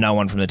 but no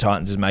one from the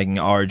Titans is making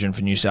Origin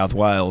for New South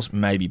Wales.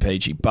 Maybe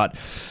Peachy. But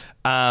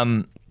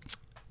Mal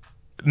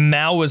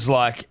was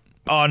like,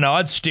 oh, no,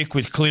 I'd stick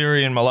with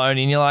Cleary and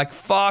Maloney. And you're like,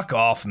 fuck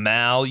off,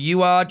 Mal.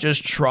 You are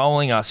just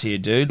trolling us here,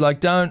 dude.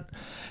 Like, don't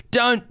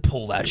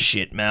pull that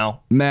shit,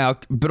 Mal.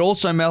 But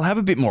also, Mal, have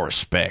a bit more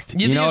respect.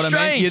 You're the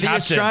Australian You're the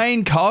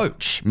Australian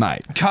coach,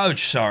 mate.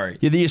 Coach, sorry.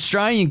 You're the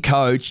Australian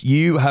coach.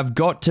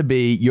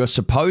 You're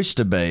supposed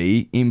to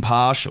be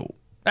impartial.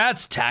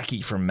 That's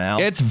tacky from Mal.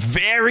 It's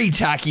very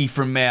tacky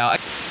from Mal.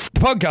 The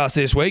podcast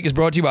this week is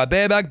brought to you by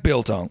Bareback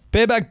Biltong.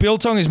 Bareback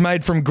Biltong is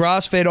made from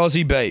grass-fed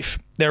Aussie beef.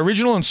 Their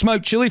original and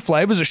smoked chili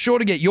flavours are sure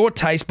to get your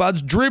taste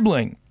buds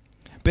dribbling.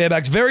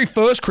 Bareback's very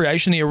first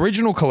creation, the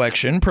original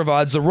collection,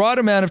 provides the right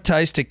amount of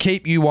taste to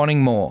keep you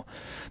wanting more.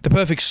 The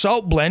perfect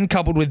salt blend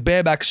coupled with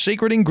Bareback's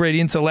secret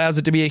ingredients allows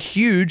it to be a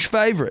huge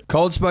favourite.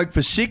 Cold smoked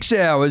for 6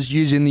 hours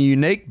using the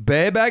unique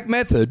Bareback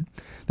method,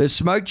 their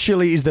smoked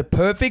chili is the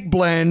perfect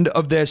blend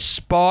of their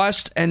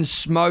spiced and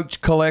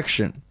smoked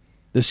collection.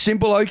 The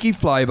simple oaky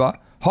flavour,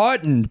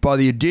 heightened by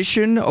the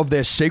addition of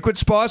their secret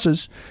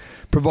spices,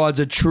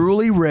 provides a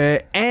truly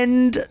rare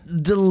and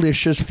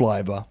delicious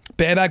flavour.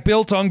 Bareback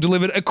Biltong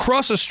delivered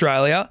across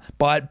Australia.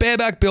 Buy at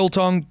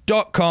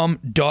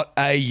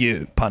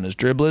barebackbiltong.com.au. Punters,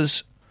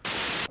 dribblers.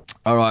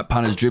 All right,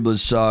 punters, dribblers.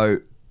 So,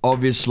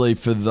 obviously,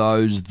 for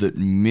those that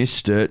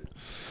missed it,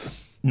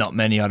 not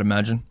many, I'd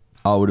imagine.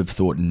 I would have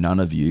thought none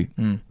of you.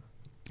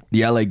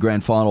 The A-League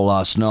Grand Final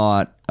last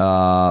night,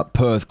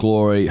 Perth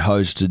Glory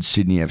hosted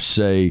Sydney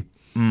FC.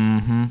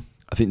 Mm-hmm.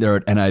 I think they're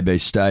at NAB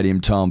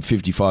Stadium, Tom.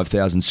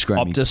 55,000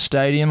 screaming. Optus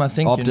Stadium, I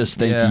think. Optus,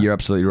 thank you. You're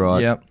absolutely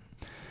right. Yep.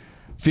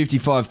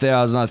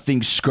 55,000, I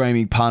think,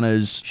 screaming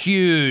punters.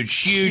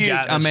 Huge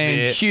atmosphere. I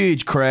mean,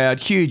 huge crowd,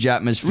 huge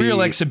atmosphere.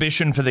 Real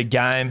exhibition for the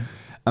game.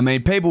 I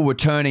mean, people were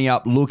turning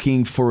up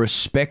looking for a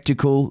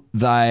spectacle.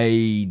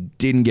 They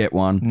didn't get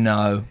one.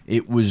 No.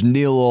 It was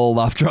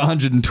 0-0 after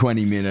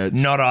 120 minutes.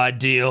 Not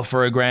ideal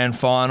for a grand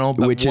final.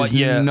 But which is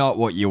not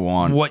what you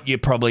want. What you're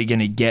probably going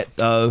to get,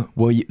 though.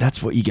 Well,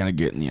 that's what you're going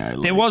to get in the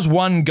A-League. There was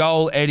one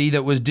goal, Eddie,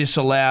 that was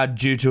disallowed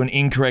due to an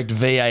incorrect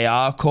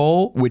VAR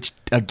call. Which,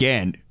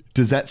 again,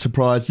 does that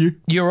surprise you?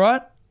 You're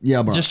right. Yeah,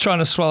 I'm right. Just trying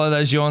to swallow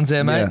those yawns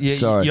there, mate. Yeah,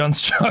 sorry. Yawn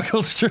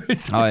struggles through.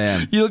 I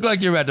am. You look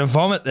like you're about to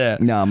vomit there.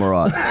 No, I'm all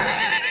right.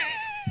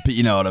 But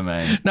you know what I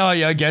mean. No,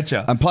 yeah, I get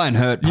you. I'm playing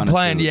hurt. You're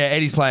playing, yeah,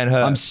 Eddie's playing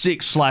hurt. I'm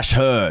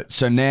sick/hurt.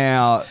 So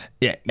now,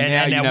 yeah.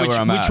 Now you know which,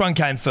 where I'm which at. one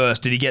came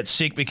first? Did he get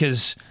sick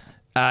because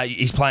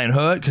he's playing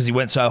hurt because he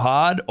went so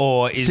hard,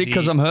 or is sick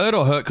because I'm hurt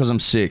or hurt because I'm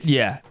sick?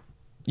 Yeah.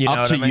 You know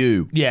Up to what I mean?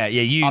 you. Yeah.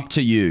 You. Up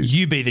to you.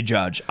 You be the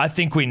judge. I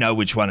think we know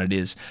which one it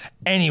is.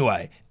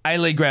 Anyway,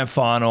 A-League Grand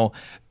Final.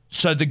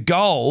 So the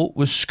goal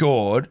was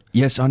scored.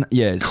 Yes,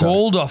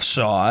 called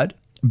offside.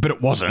 But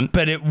it wasn't.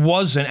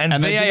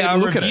 And they VAR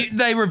didn't look at it.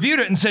 They reviewed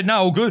it and said, no,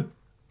 all good.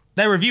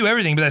 They review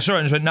everything, but they saw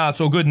it and said, no, it's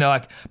all good. And they're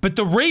like, but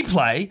the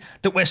replay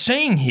that we're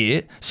seeing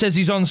here says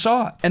he's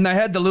onside. And they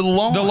had the little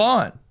line. The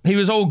line. He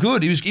was all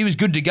good. He was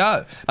good to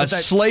go. But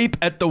Asleep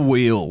at the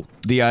wheel,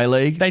 the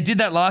A-League. They did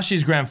that last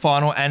year's grand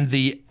final, and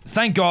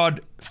thank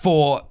God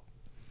for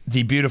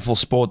the beautiful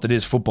sport that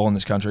is football in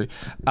this country,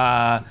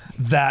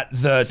 that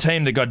the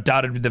team that got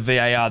dudded with the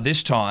VAR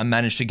this time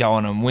managed to go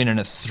on and win in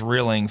a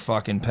thrilling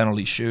fucking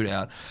penalty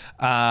shootout.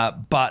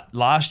 But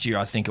last year,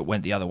 I think it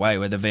went the other way,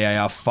 where the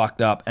VAR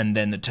fucked up and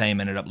then the team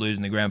ended up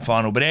losing the grand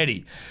final. But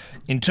Eddie,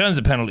 in terms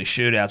of penalty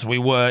shootouts, we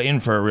were in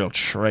for a real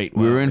treat.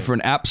 We were in for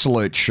an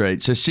absolute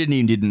treat. So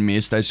Sydney didn't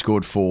miss. They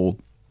scored 4.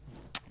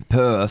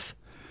 Perth.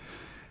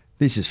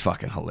 This is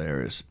fucking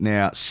hilarious.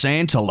 Now,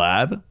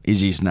 Santalab is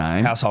his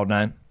name. Household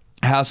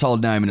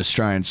name In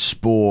Australian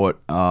sport.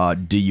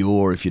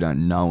 Dior, if you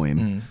don't know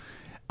him.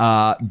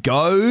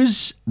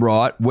 Goes,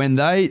 right, when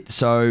they...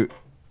 So,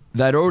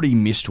 they'd already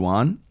missed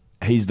one.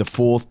 He's the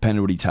fourth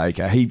penalty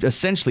taker. He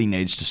essentially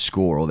needs to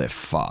score or they're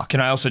fucked.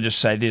 Can I also just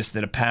say this,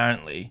 that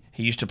apparently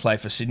he used to play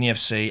for Sydney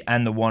FC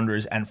and the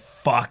Wanderers and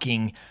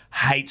fucking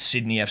hates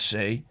Sydney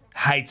FC.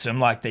 Hates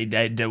them like they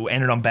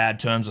ended on bad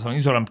terms or something.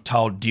 This is what I'm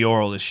told,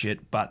 Dior, all this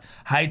shit, but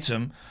hates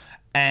them.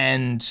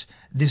 And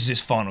this is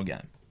his final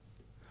game.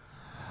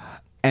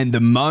 And the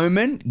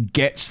moment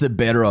gets the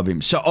better of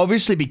him. So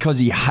obviously because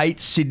he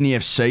hates Sydney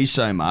FC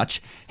so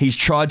much, he's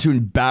tried to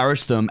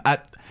embarrass them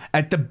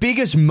at the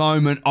biggest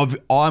moment of,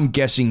 I'm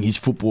guessing, his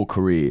football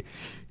career.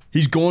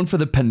 He's gone for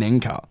the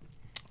Panenka.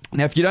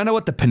 Now, if you don't know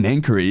what the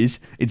Panenka is,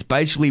 it's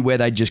basically where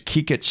they just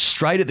kick it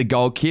straight at the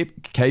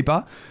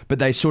goalkeeper, but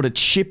they sort of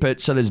chip it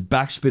so there's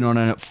backspin on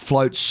it and it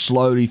floats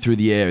slowly through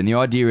the air. And the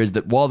idea is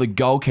that while the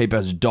goalkeeper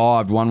has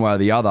dived one way or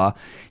the other,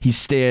 he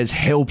stares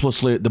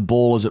helplessly at the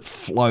ball as it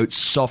floats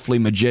softly,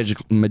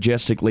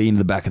 majestically into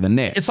the back of the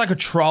net. It's like a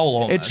troll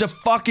almost. It's a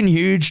fucking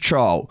huge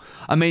troll.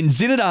 I mean,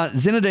 Zinedine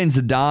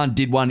Zidane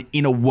did one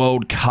in a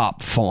World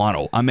Cup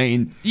final. I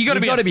mean, you got to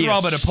be a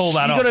throbber to pull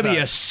that off. You got to be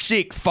a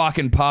sick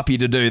fucking puppy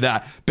to do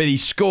that. But he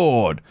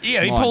scored.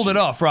 Yeah, he pulled it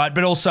off, right?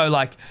 But also,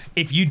 like,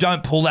 if you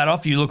don't pull that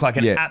off, you look like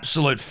an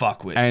absolute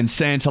fuckwit. And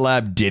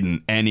Santalab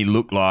didn't, and he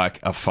looked like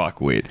a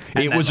fuckwit.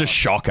 It was a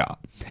shocker.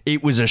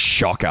 It was a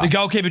shocker. The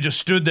goalkeeper just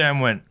stood there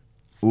and went,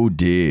 oh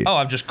dear. Oh,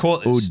 I've just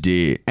caught this. Oh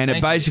dear. And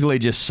it basically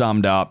just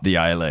summed up the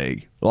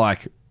A-League.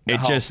 Like,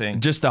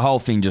 the whole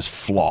thing just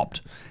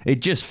flopped. It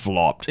just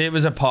flopped. It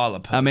was a pile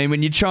of poo. I mean,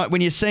 when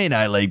you see an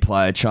A-League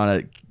player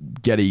trying to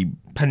get a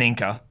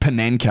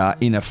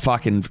Panenka in a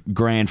fucking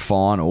grand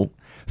final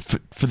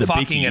for the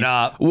fucking bickies, it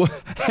up.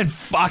 And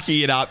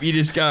fucking it up, you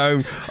just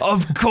go,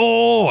 of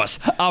course,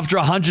 after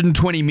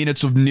 120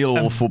 minutes of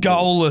nil football.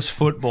 Goalless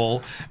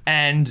football.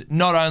 And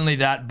not only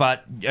that,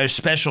 but a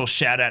special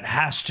shout-out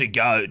has to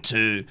go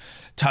to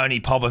Tony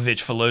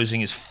Popovic for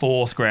losing his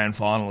fourth grand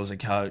final as a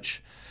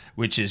coach,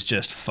 which is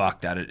just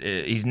fuck that.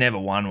 He's never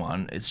won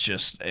one. It's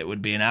just, it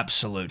would be an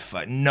absolute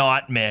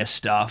nightmare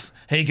stuff.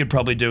 He could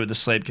probably do with the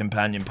Sleep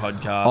Companion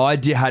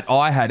podcast.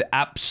 I had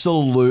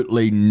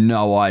absolutely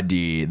no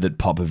idea that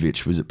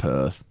Popovic was at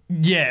Perth.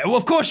 Yeah, well,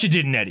 of course you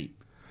didn't, Eddie.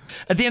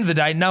 At the end of the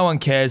day, no one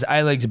cares.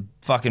 A-League's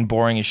fucking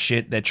boring as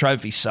shit. Their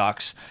trophy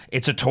sucks.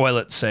 It's a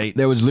toilet seat.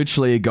 There was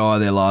literally a guy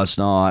there last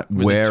night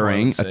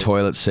wearing a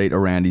toilet seat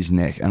around his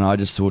neck, and I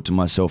just thought to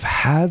myself,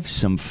 have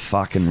some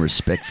fucking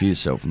respect for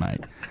yourself,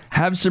 mate.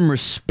 Have some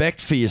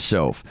respect for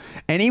yourself.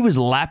 And he was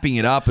lapping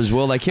it up as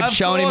well. They kept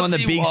showing him on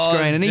the big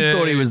screen, and he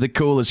thought he was the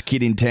coolest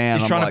kid in town.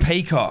 He's trying to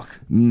peacock.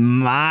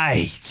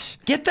 Mate.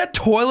 Get that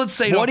toilet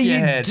seat off your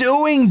head. What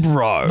are you doing,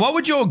 bro? What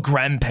would your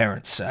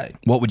grandparents say?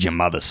 What would your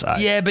mother say?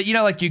 Yeah, but you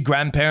know, like your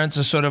grandparents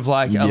are sort of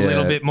like a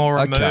little bit more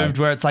removed,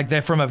 where it's like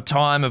they're from a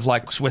time of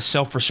like where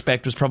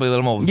self-respect was probably a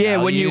little more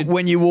valued.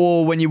 when you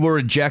wore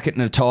a jacket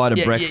and a tie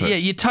to breakfast. Yeah,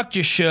 you tucked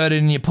your shirt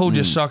in, you pulled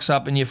your socks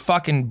up, and you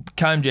fucking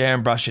combed your hair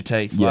and brushed your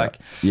teeth.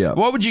 Yeah.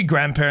 What would your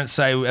grandparents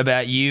say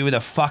about you with a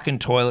fucking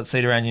toilet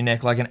seat around your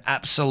neck like an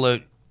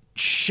absolute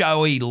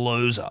showy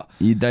loser?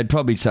 They'd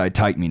probably say,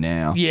 take me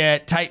now. Yeah,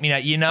 take me now.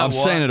 You know I've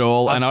seen it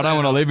all, and I don't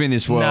want to live in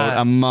this world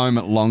a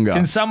moment longer.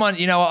 Can someone,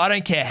 you know what, I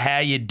don't care how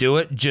you do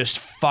it, just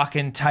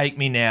fucking take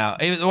me now.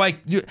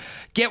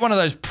 Get one of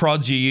those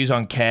prods you use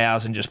on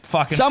cows and just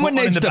fucking put one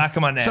in the back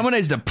of my neck. Someone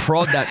needs to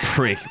prod that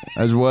prick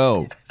as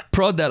well.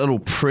 Prod that little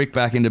prick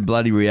back into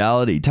bloody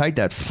reality. Take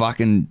that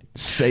fucking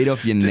seat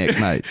off your neck,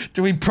 mate.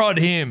 Do we prod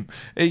him?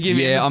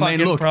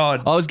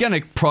 Prod. I was going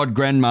to prod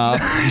Grandma.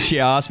 She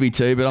asked me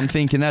to, but I'm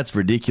thinking that's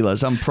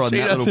ridiculous. I'm prodding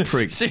that little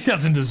prick. She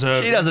doesn't deserve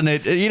it.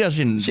 She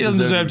doesn't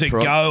deserve to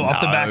go off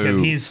the back of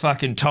his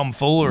fucking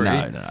tomfoolery.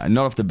 No,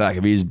 not off the back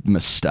of his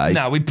mistake.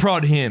 No, we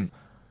prod him.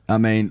 I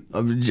mean,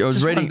 I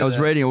was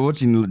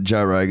watching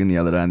Joe Rogan the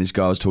other day, and this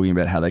guy was talking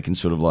about how they can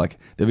sort of like,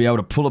 they'll be able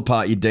to pull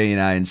apart your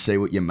DNA and see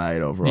what you're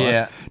made of, right?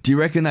 Yeah. Do you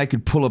reckon they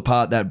could pull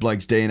apart that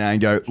bloke's DNA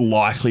and go,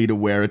 likely to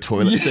wear a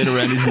toilet seat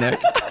around his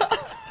neck?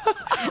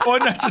 Or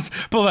not just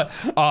pull that,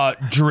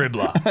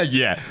 dribbler.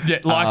 Yeah.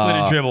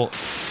 Likely to dribble.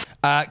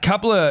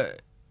 Couple of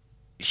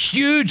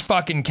huge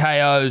fucking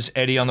KOs,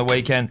 Eddie, on the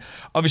weekend.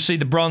 Obviously,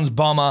 the bronze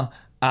bomber,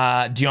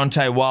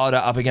 Deontay Wilder,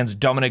 up against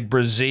Dominic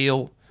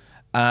Breazeale.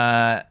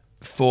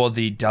 For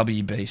the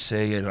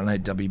WBC, I don't know,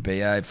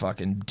 WBA,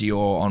 fucking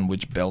Dior on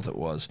which belt it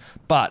was.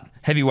 But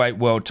heavyweight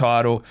world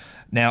title.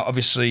 Now,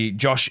 obviously,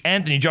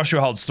 Anthony Joshua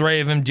holds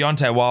 3 of them.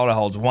 Deontay Wilder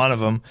holds 1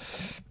 of them.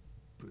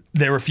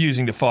 They're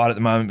refusing to fight at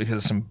the moment because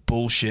of some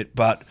bullshit.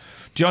 But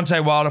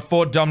Deontay Wilder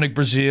fought Dominic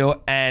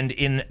Breazeale and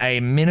in a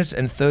minute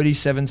and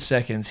 37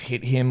 seconds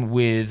hit him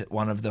with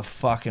one of the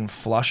fucking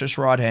flushest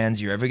right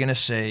hands you're ever going to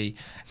see.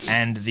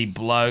 And the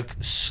bloke,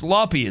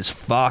 sloppy as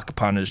fuck,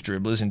 punters,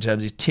 dribblers, in terms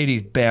of his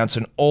titties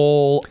bouncing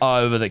all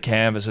over the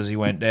canvas as he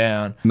went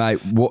down. Mate,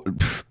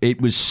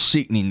 it was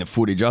sickening, the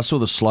footage. I saw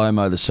the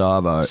slow-mo, the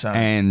Savo,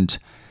 and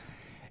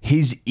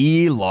his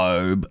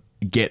earlobe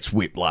gets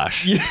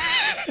whiplash.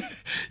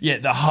 Yeah,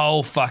 the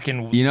whole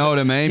fucking... You know what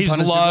I mean? His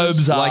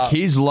lobes are... Like,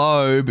 his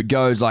lobe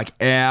goes, like,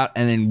 out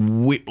and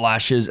then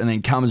whiplashes and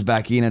then comes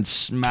back in and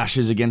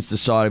smashes against the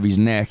side of his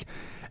neck.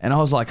 And I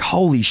was like,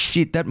 holy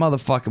shit, that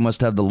motherfucker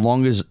must have the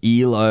longest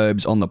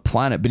earlobes on the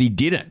planet. But he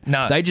didn't.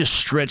 No. They just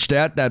stretched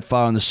out that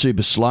far in the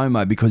super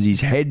slow-mo because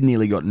his head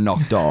nearly got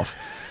knocked off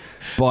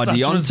by Such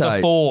Deontay. was the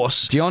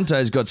force.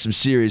 Deontay's got some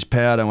serious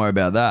power. Don't worry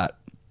about that.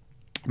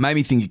 Made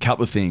me think a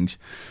couple of things.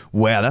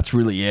 Wow, that's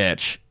really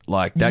etch.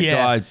 Like, that Yeah.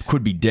 guy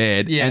could be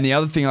dead. Yeah. And the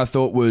other thing I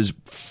thought was,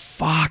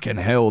 fucking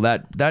hell,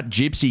 that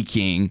Gypsy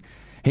King,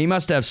 he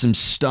must have some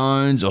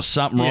stones or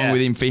something wrong Yeah.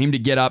 with him for him to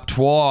get up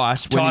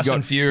twice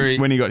Tyson Fury.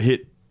 when he got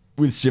hit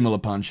with similar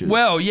punches.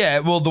 Well, yeah.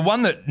 Well, the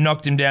one that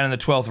knocked him down in the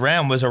 12th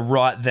round was a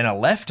right, then a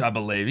left, I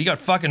believe. He got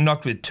fucking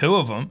knocked with two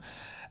of them.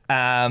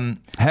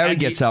 How he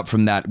gets up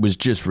from that was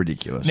just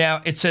ridiculous.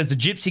 Now, it says the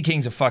Gypsy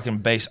King's a fucking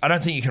beast. I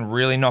don't think you can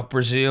really knock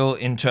Brazil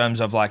in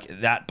terms of,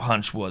 like, that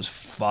punch was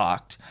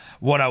fucked.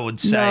 What I would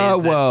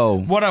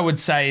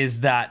say is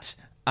that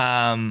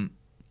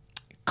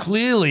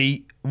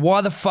clearly,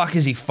 why the fuck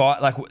is he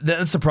fight? Like,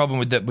 that's the problem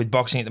with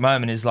boxing at the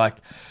moment is, like,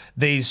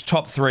 these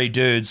top three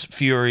dudes,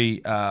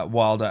 Fury,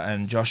 Wilder,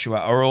 and Joshua,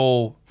 are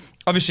all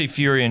obviously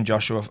Fury and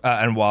Joshua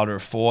and Wilder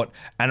have fought,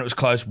 and it was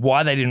close.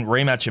 Why they didn't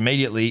rematch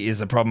immediately is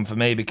the problem for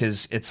me,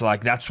 because it's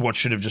like that's what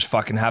should have just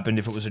fucking happened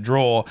if it was a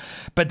draw.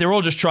 But they're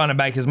all just trying to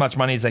make as much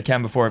money as they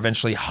can before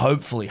eventually,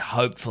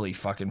 hopefully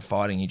fucking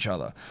fighting each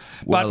other.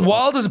 But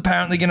Wilder's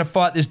apparently going to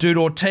fight this dude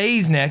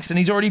Ortiz next, and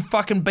he's already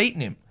fucking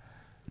beaten him.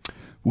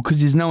 Well,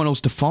 because there's no one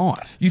else to fight.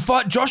 You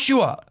fight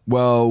Joshua.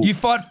 Well, You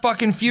fight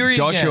fucking Fury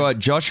again.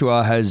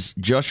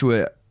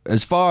 Joshua.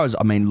 As far as,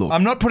 I mean, look.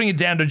 I'm not putting it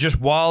down to just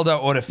Wilder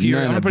or to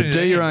Fury. I'm not putting but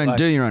it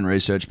do your own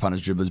research,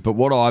 punters, dribblers. But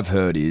what I've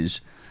heard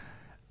is,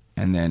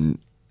 and then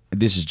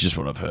this is just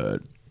what I've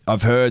heard.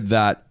 I've heard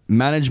that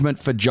management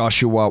for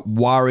Joshua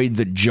worried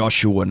that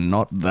Joshua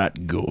not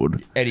that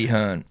good. Eddie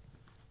Hearn.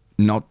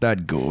 Not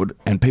that good.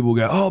 And people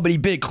go, oh, but he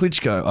beat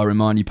Klitschko. I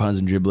remind you, punters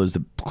and dribblers,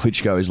 that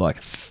Klitschko is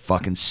like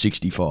fucking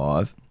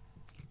 65.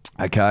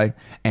 Okay?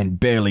 And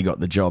barely got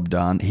the job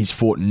done. He's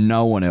fought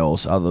no one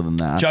else other than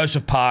that.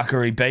 Joseph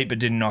Parker, he beat but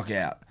didn't knock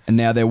out. And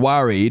now they're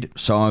worried,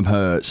 so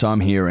I'm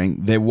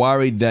hearing, they're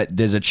worried that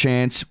there's a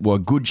chance, well, a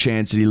good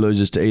chance that he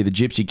loses to either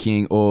Gypsy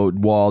King or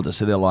Wilder.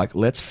 So they're like,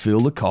 let's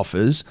fill the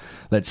coffers.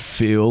 Let's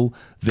fill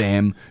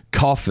them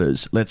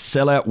coffers. Let's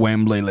sell out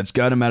Wembley. Let's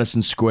go to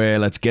Madison Square.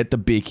 Let's get the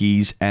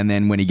bickies. And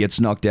then when he gets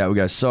knocked out, we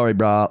go, sorry,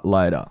 brah,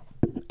 later.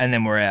 And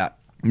then we're out.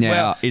 Now,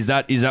 Well, is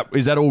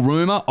that all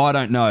rumour? I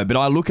don't know. But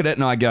I look at it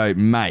and I go,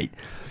 mate,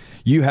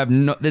 you have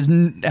not. There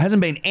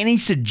hasn't been any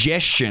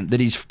suggestion that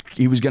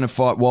he was going to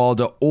fight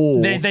Wilder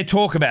or. they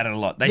talk about it a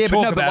lot. They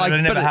talk about it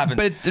and it never happens.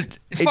 But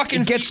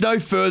it gets no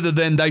further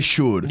than they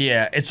should.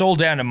 Yeah, it's all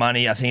down to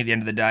money. I think at the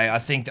end of the day, I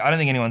don't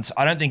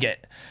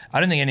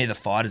think any of the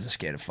fighters are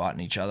scared of fighting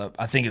each other.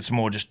 I think it's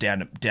more just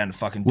down to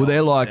fucking. Well,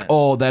 they're like, sense.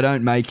 oh, they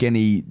don't make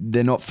any.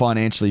 They're not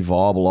financially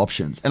viable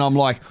options, and I'm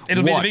like,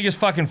 It'll be what? the biggest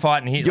fucking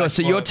fight in here. Yeah,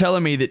 so you're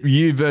telling me that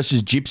you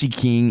versus Gypsy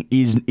King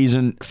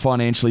isn't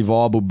financially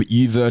viable, but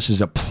you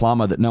versus a plumber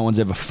that no one's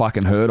ever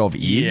fucking heard of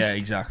is? Yeah,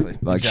 exactly.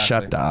 Like, exactly.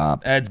 shut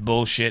up. That's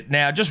bullshit.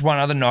 Now, just one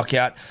other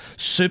knockout.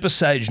 Super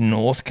Sage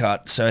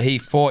Northcutt. So he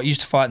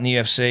used to fight in the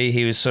UFC.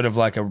 He was sort of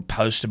like a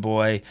poster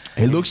boy.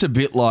 He looks a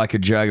bit like a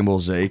Dragon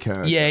Ball Z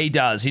character. Yeah, he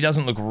does. He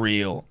doesn't look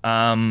real,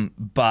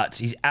 but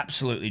he's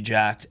absolutely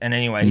jacked. And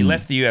anyway, he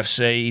left the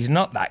UFC. He's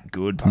not that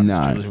good,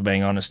 if we're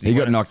being honest. He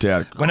got knocked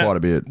out quite a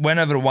bit.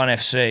 Went over to ONE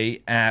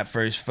FC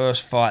for his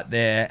first fight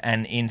there,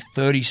 and in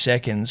 30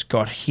 seconds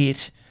got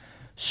hit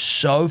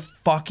so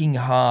fucking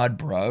hard,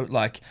 bro.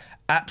 Like,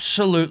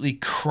 absolutely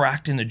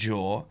cracked in the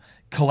jaw,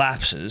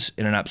 collapses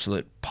in an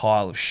absolute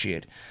pile of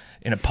shit,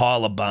 in a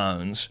pile of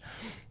bones.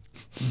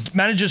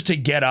 Manages to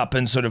get up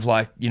and sort of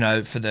like, you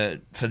know, for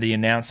the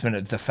announcement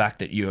of the fact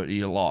that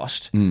you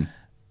lost.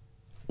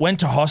 Went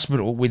to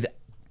hospital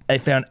they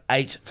found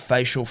 8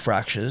 facial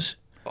fractures.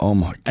 Oh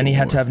my god! And he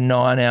had to have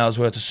 9 hours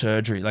worth of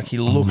surgery. Like, he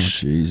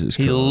looks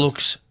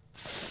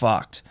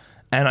fucked.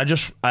 And I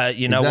just,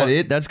 you know what? Is what? that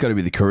it? That's got to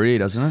be the career,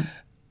 doesn't it?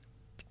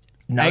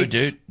 No,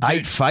 dude.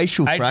 8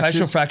 facial fractures? 8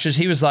 facial fractures.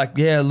 He was like,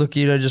 yeah, look,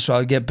 you know, just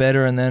I'll get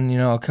better and then, you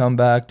know, I'll come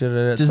back.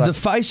 Does the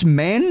face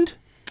mend?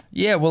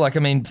 Yeah, well, like, I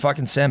mean,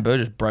 fucking Sam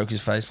Burgess broke his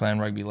face playing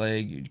rugby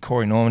league.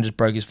 Corey Norman just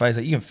broke his face.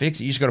 Like, you can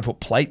fix it. You just got to put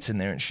plates in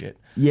there and shit.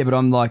 Yeah, but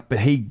I'm like, but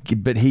he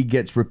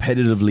gets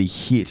repetitively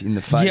hit in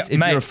the face. Yeah, if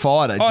mate, you're a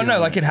fighter, oh no,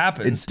 like, it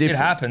happens. It's different.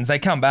 It happens. They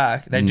come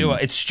back. They do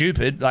it. It's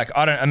stupid. Like,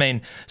 I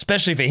mean,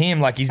 especially for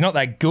him, like, he's not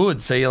that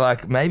good. So you're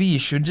like, maybe you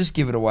should just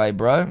give it away,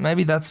 bro.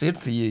 Maybe that's it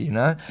for you, you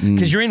know?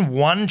 Because you're in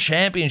one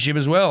championship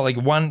as well. Like,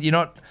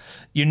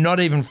 you're not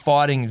even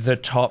fighting the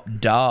top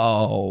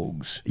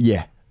dogs.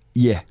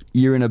 Yeah,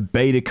 you're in a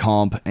beta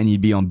comp and you'd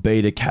be on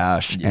beta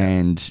cash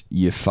and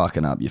you're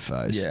fucking up your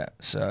face. Yeah,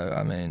 so,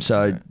 I mean...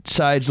 So,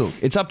 Sage, look,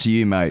 it's up to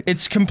you, mate.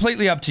 It's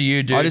completely up to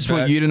you, dude. I just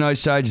want you to know,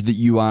 Sage, that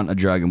you aren't a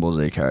Dragon Ball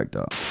Z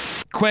character.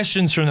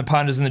 Questions from the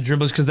punters and the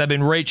dribblers, because they've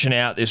been reaching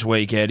out this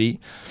week, Eddie.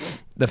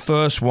 The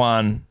first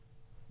one,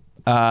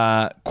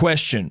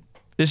 question.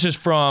 This is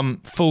from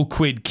Full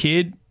Quid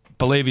Kid.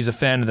 Believe he's a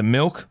fan of the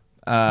milk,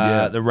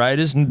 the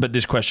Raiders, but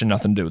this question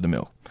nothing to do with the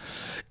milk.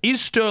 Is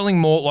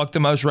Sterling Mortlock the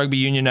most rugby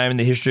union name in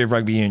the history of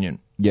rugby union?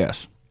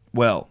 Yes.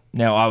 Well,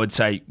 now I would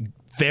say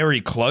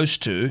very close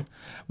to.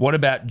 What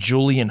about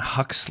Julian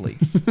Huxley?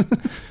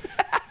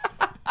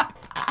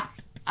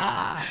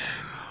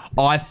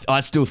 I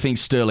still think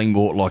Sterling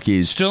Mortlock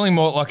is. Sterling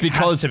Mortlock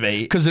has to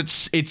be. Because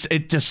it's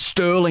just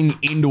Sterling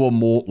into a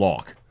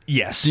Mortlock.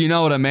 Yes. Do you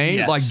know what I mean?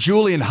 Yes. Like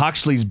Julian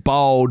Huxley's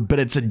bold, but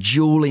it's a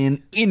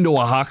Julian into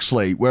a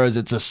Huxley, whereas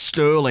it's a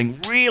Sterling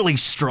really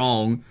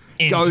strong,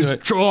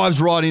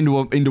 drives right into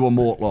a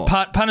Mortlock.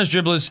 Punters,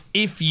 dribblers,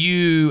 if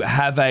you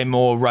have a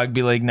more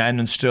rugby league name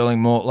than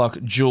Sterling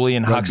Mortlock,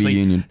 Julian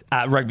Huxley.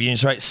 Rugby union,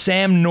 sorry.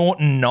 Sam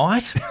Norton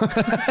Knight.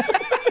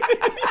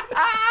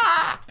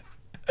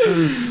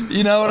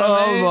 You know what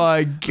I mean? Oh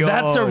my God.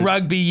 That's a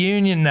rugby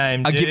union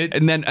name, dude.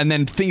 And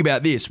then think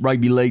about this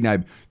rugby league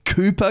name: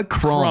 Cooper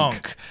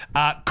Cronk.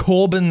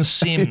 Corbin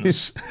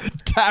Sims.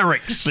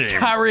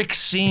 Tarek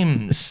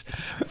Sims.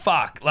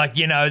 Fuck, like,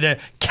 you know, the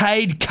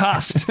Cade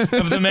Cust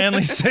of the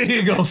Manly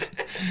Seagulls.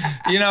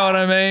 You know what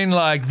I mean?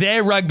 Like,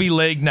 they're rugby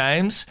league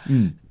names.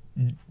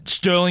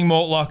 Sterling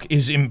Mortlock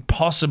is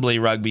impossibly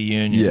rugby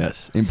union.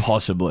 Yes,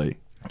 impossibly.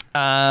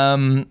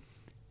 And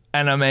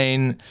I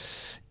mean,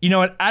 you know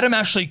what? Adam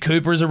Ashley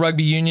Cooper is a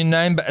rugby union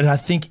name, but I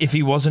think if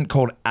he wasn't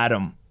called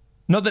Adam,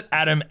 not that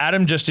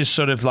Adam just is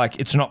sort of like,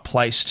 it's not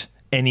placed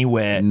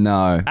anywhere.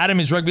 No. Adam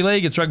is rugby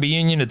league, it's rugby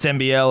union, it's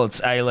NBL,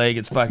 it's A-League,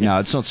 it's fucking... No,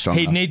 it's not strong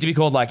He'd enough. need to be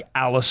called like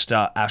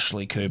Alistair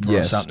Ashley Cooper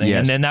or something,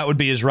 and then that would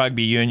be as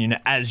rugby union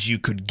as you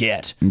could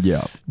get.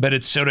 Yeah. But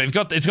it's sort of, it's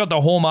got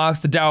the hallmarks,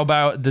 the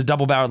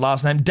double-barreled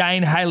last name.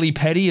 Dane Haley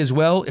Petty as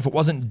well. If it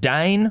wasn't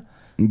Dane...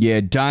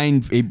 Yeah,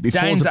 Dane. It Dane's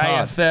falls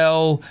apart.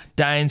 AFL.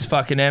 Dane's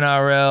fucking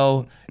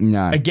NRL.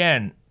 No.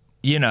 Again,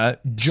 you know,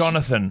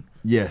 Jonathan.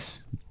 Yes,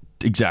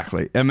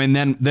 exactly. I mean,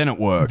 then it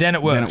works. Then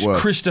it works.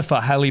 Christopher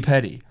Haley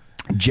Petty.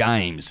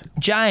 James.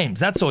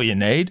 That's all you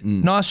need.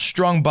 Nice,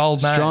 strong,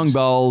 bold names. Strong,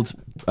 bold.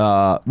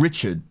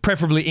 Richard.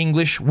 Preferably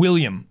English.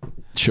 William.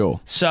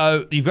 Sure.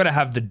 So you've got to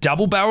have the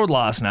double-barreled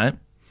last name.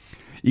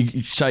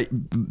 You say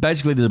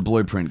basically there's a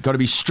blueprint. Got to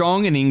be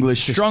strong in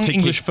English. Strong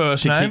English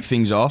first name. To kick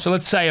things off. So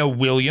let's say a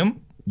William.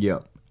 Yeah.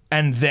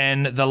 And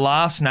then the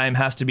last name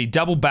has to be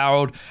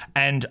double-barreled,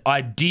 and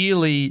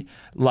ideally,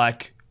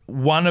 like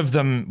one of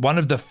the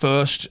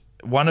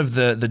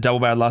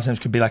double-barreled last names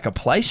could be like a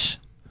place,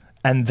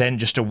 and then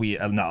just a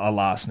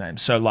last name.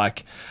 So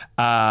like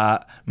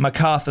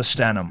MacArthur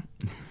Stanham.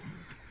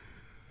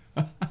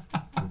 I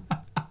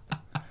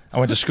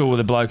went to school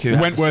with a bloke who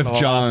had Wentworth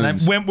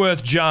Jones.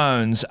 Wentworth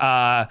Jones.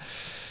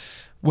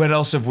 What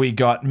else have we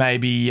got?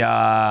 Maybe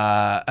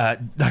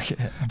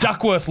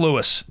Duckworth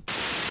Lewis.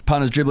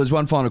 Punters, dribblers,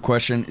 one final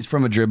question. It's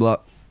from a dribbler.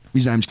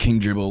 His name's King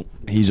Dribble.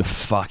 He's a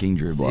fucking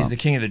dribbler. He's the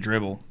king of the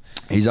dribble.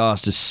 He's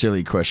asked a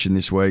silly question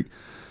this week.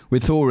 We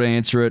thought we'd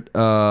answer it.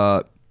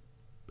 I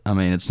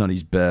mean, it's not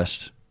his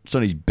best. It's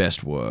not his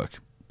best work.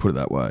 Put it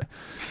that way.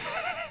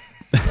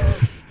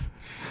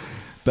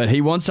 But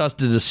he wants us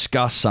to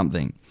discuss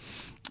something.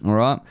 All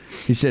right.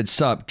 He said,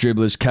 "Sup,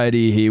 dribblers,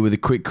 Katie here with a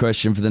quick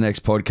question for the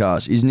next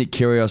podcast. Is Nick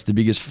Kyrgios the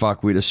biggest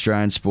fuckwit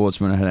Australian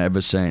sportsman I had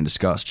ever seen?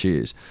 Discuss.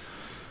 Cheers."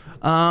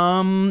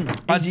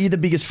 Is he the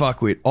biggest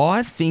fuckwit?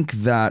 I think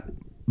that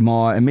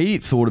my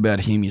immediate thought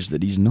about him is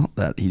that he's not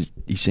that.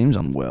 He seems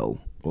unwell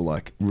or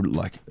like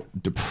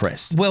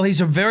depressed. Well,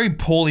 he's a very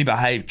poorly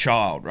behaved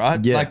child,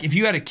 right? Yeah. Like if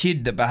you had a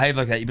kid that behaved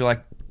like that, you'd be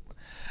like,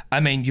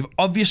 I mean, you've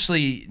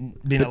obviously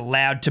been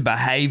allowed to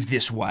behave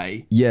this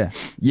way. Yeah.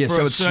 For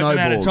So a it's certain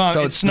amount of snowballed. time.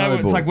 So it's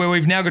snowballed. It's like where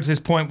we've now got to this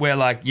point where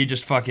like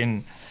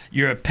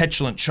you're a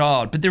petulant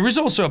child. But there is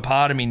also a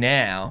part of me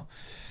now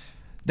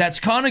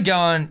that's kind of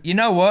going, you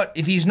know what?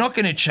 If he's not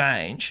going to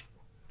change,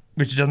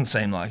 which it doesn't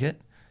seem like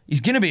it, he's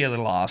going to be a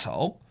little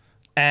asshole.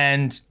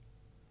 And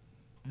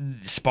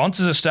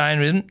sponsors are staying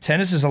with him.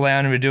 Tennis is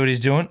allowing him to do what he's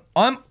doing.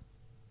 I'm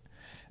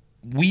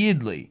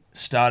weirdly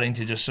starting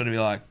to just sort of be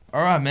like,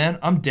 all right, man,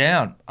 I'm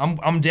down.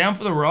 I'm down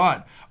for the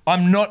ride.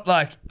 I'm not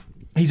like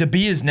he's a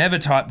beers never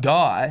type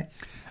guy.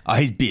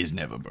 He's beers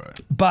never, bro.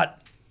 But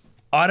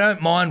I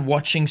don't mind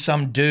watching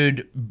some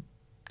dude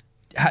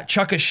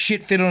chuck a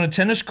shit fit on a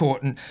tennis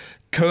court and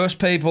curse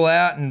people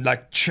out and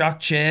like chuck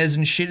chairs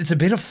and shit. It's a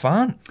bit of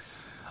fun.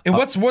 And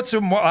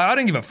I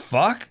don't give a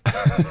fuck.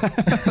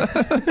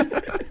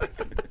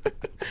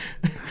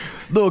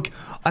 Look,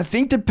 I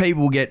think that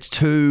people get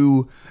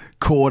too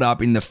caught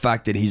up in the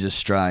fact that he's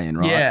Australian,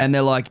 right? Yeah. And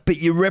they're like, but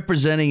you're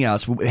representing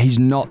us. He's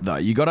not, though.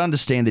 You got to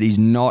understand that he's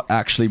not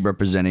actually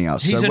representing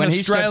us. He's an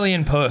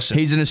Australian person.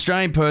 He's an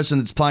Australian person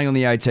that's playing on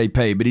the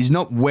ATP, but he's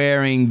not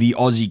wearing the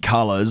Aussie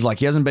colours. Like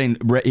he hasn't been,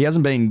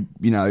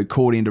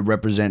 called in to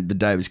represent the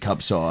Davis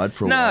Cup side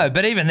for a while. No,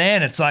 but even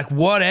then, it's like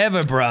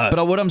whatever, bro.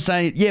 But what I'm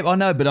saying, yeah, I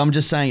know, but I'm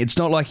just saying it's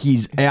not like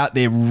he's out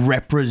there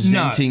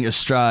representing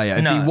Australia.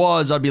 If he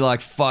was, I'd be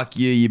like, fuck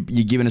you,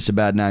 you're giving us a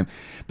bad name.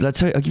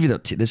 But I'll give you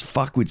that tip. There's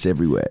fuckwits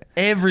everywhere.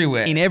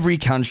 Everywhere. In every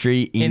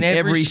country, in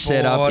every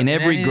sport, setup, in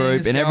every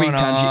group, in every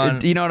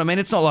country. You know what I mean?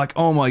 It's not like,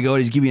 oh my God,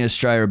 he's giving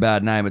Australia a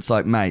bad name. It's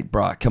like, mate,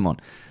 bro, come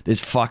on.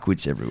 There's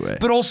fuckwits everywhere.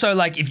 But also,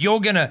 like, if you're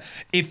gonna,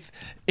 if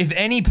if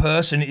any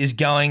person is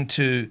going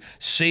to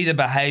see the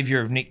behaviour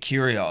of Nick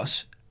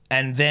Kyrgios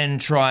and then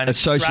try and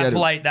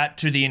extrapolate that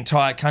to the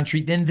entire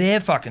country, then they're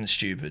fucking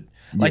stupid.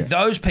 Like,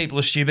 those people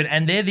are stupid,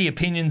 and they're the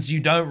opinions you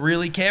don't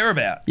really care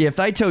about. Yeah, if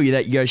they tell you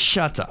that, you go,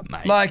 shut up,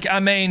 mate. Like,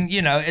 I mean,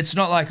 you know, it's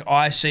not like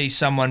I see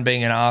someone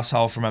being an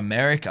asshole from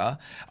America.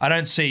 I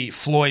don't see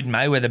Floyd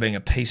Mayweather being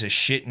a piece of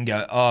shit and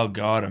go, oh,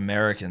 God,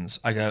 Americans.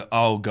 I go,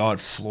 oh, God,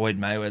 Floyd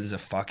Mayweather's a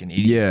fucking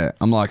idiot. Yeah,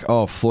 I'm like,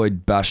 oh,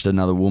 Floyd bashed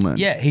another woman.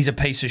 Yeah, he's a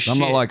piece of shit. I'm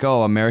not like,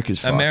 oh, America's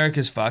fucked.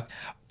 America's fucked.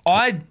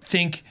 I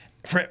think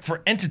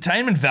for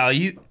entertainment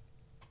value,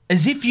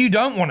 as if you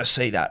don't want to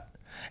see that.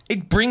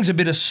 It brings a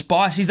bit of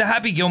spice. He's the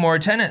Happy Gilmore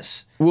of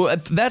tennis. Well,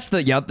 that's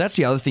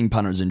the other thing,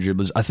 punters and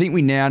dribblers. I think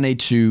we now need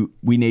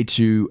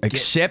to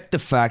accept the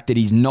fact that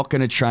he's not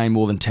going to train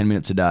more than 10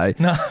 minutes a day.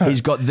 No.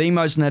 He's got the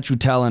most natural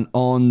talent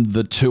on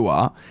the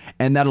tour,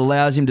 and that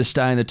allows him to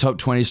stay in the top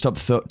 20, top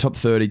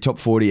 30, top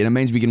 40, and it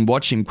means we can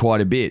watch him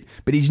quite a bit.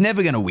 But he's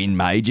never going to win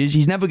majors.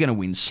 He's never going to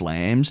win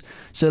slams.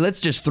 So let's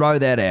just throw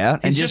that out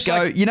and just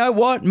go, you know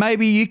what?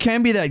 Maybe you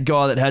can be that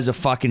guy that has a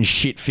fucking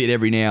shit fit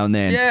every now and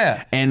then.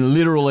 Yeah. And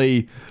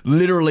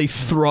literally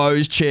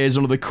throws chairs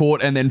onto the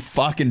court and then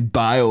fucking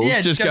bails. Yeah,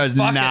 just goes,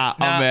 "Fuck nah, it.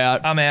 Nah, I'm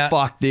out. I'm out."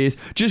 Fuck this.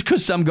 Just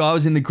because some guy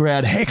was in the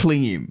crowd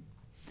heckling him.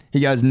 He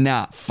goes,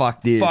 nah,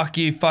 fuck this. Fuck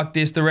you, fuck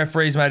this. The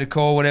referee's made a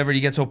call, whatever.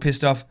 He gets all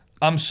pissed off.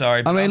 I'm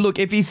sorry. I mean, look,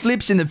 if he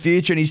flips in the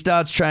future and he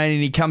starts training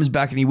and he comes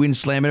back and he wins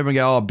slam, everyone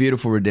go, oh,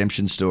 beautiful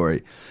redemption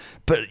story.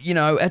 But, you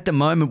know, at the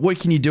moment, what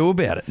can you do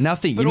about it?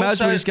 Nothing. But you might as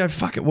well also- just go,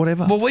 fuck it,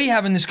 whatever. Well, we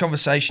having this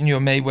conversation, you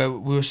and me, where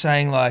we were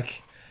saying,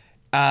 like,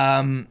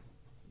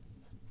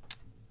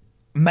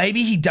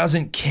 maybe he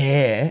doesn't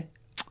care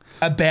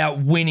about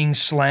winning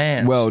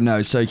slams. Well,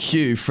 no. So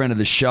Hugh, friend of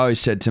the show,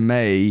 said to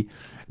me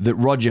that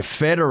Roger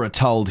Federer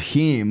told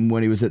him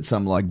when he was at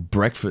some like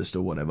breakfast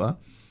or whatever.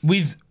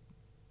 With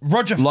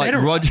Roger Like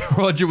Federer.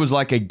 Roger was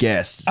like a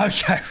guest.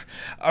 Okay.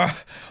 It's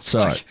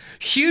Sorry. like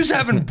Hugh's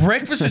having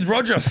breakfast with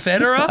Roger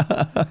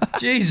Federer?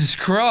 Jesus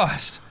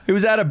Christ. He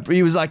was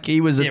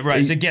Yeah, right.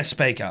 He's a guest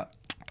speaker.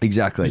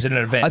 Exactly. He's at an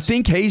event. I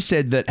think he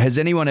said that, has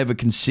anyone ever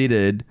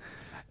considered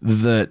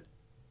that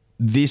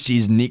this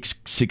is Nick's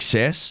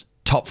success?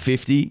 Top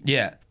 50?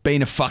 Yeah.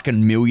 Being a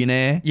fucking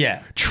millionaire?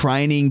 Yeah.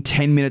 Training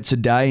 10 minutes a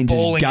day and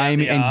Balling just out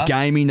gaming the and arse.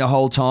 gaming the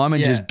whole time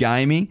and Yeah. just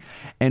gaming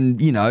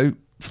and, you know,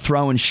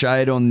 throwing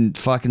shade on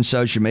fucking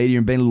social media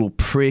and being a little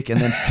prick and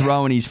then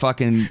throwing his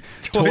fucking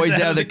toys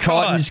out of the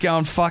cot and just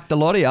going, fuck the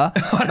lot of you.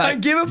 I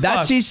don't give a fuck.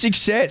 That's his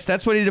success.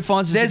 That's what he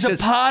defines as There's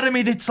success. a part of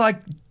me that's like,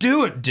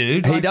 do it,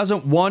 dude. He Like,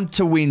 doesn't want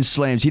to win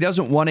slams. He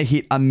doesn't want to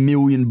hit 1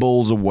 million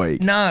balls a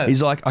week. No.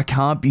 He's like, I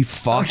can't be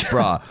fucked,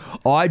 bruh.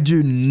 I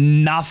do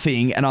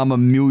nothing and I'm a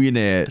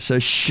millionaire, so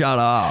shut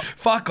up.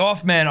 fuck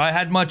off, man. I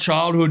had my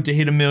childhood to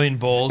hit 1 million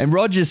balls. And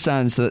Roger's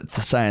saying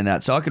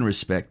that, so I can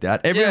respect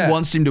that. Everyone Yeah.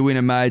 wants him to win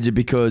a major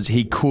because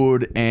he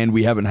could, and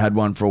we haven't had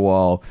one for a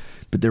while.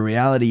 But the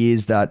reality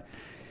is that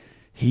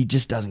he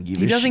just doesn't give a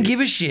shit. He doesn't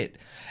give a shit.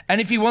 And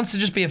if he wants to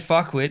just be a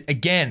fuckwit,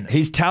 again,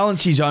 His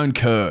talent's his own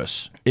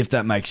curse, if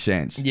that makes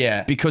sense.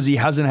 Yeah. Because he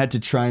hasn't had to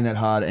train that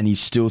hard and he's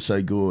still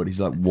so good. He's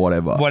like,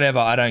 whatever. whatever,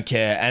 I don't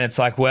care. And it's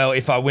like, well,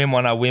 if I win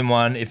one, I win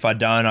one. If I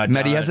don't, I don't.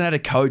 Matt, he hasn't had a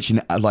coach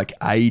in like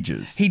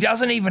ages. He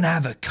doesn't even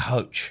have a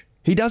coach.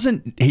 He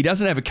doesn't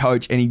have a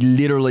coach and he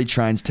literally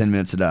trains 10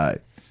 minutes a day.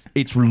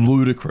 It's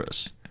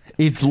ludicrous.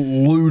 It's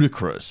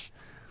ludicrous.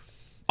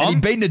 And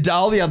he beat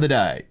Nadal the other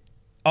day.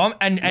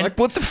 And Like,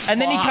 what the And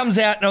then he fuck? comes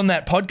out on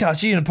that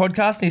podcast, you know,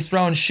 podcast, and he's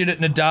throwing shit at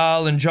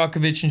Nadal and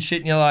Djokovic and shit,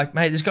 and you're like,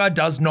 mate, this guy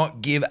does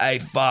not give a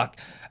fuck.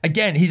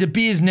 Again, he's a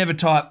beers never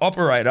type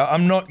operator.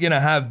 I'm not going to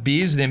have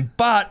beers with him,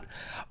 but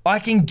I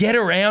can get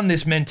around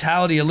this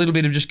mentality a little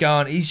bit of just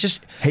going, he's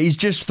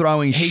just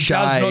throwing He shade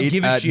does not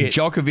give a at shit.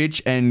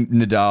 Djokovic and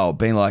Nadal,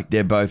 being like,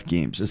 they're both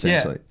gimps,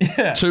 essentially.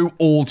 Yeah. Two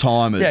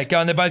all-timers. yeah,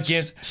 going, they're both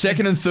games.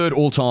 Second and third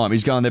all-time.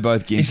 He's going, they're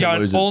both gimps. He's going,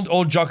 losers.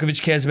 all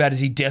Djokovic cares about is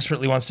he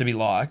desperately wants to be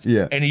liked.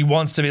 Yeah. And he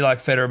wants to be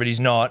like Federer, but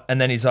he's not.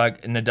 And then he's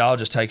like, Nadal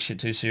just takes shit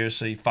too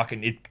seriously.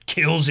 Fucking, it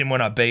kills him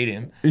when I beat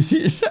him.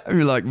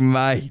 You're like,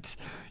 mate,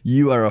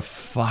 you are a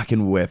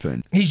fucking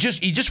weapon. He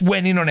just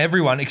went in on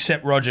everyone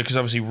except Roger, because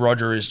obviously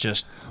Roger is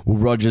just, Well,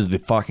 Roger's the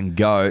fucking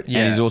goat, Yeah.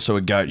 and he's also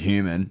a goat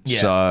human.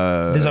 yeah.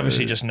 So There's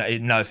obviously just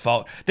no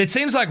fault. It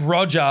seems like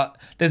Roger,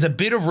 there's a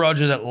bit of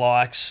Roger that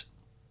likes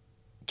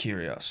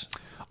Kyrgios.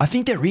 I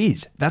think there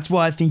is. That's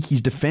why I think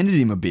he's defended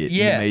him a bit in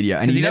Yeah, the media.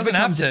 'cause he never doesn't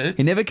have comes, to.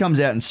 He never comes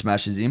out and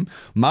smashes him.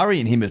 Murray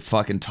and him are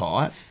fucking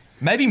tight.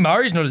 Maybe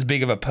Murray's not as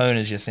big of a poon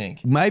as you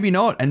think. Maybe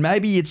not, and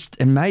maybe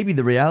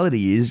the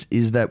reality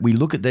is that we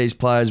look at these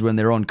players when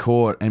they're on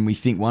court and we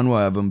think one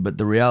way of them, but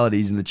the reality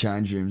is in the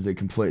change rooms they're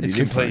completely It's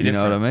different. completely You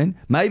know what I different.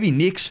 mean? Maybe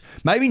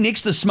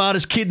Nick's the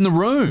smartest kid in the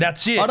room.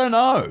 That's it. I don't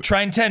know.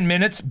 Train 10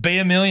 minutes, be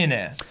a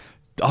millionaire.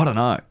 I don't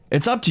know.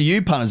 It's up to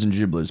you, punters and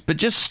dribblers, but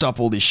just stop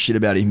all this shit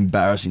about him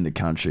embarrassing the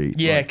country.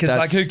 Yeah, because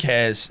that's- who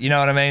cares? You know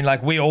what I mean?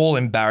 Like, we all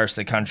embarrass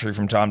the country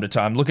from time to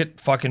time. Look at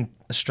fucking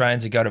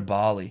Australians that go to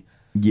Bali.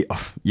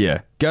 Yeah.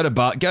 Go to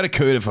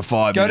Kuta for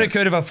 5 Go to minutes.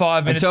 Kuta for 5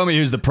 And minutes. tell me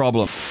who's the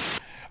problem.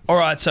 All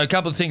right, so a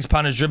couple of things,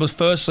 punters, dribblers.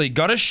 Firstly,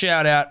 got a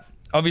shout out.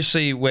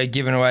 Obviously, we're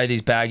giving away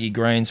these baggy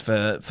greens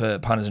for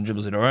punters and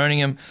dribblers that are earning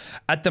them.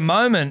 At the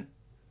moment,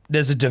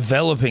 there's a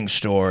developing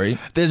story.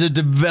 There's a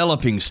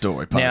developing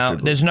story. Now,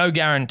 there's no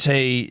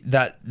guarantee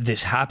that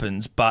this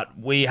happens, but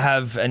we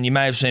have, and you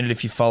may have seen it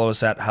if you follow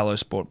us at Hello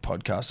Sport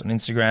Podcast on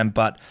Instagram,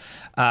 but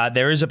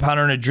there is a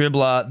punter and a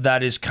dribbler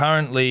that is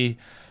currently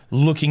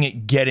looking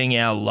at getting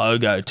our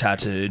logo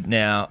tattooed.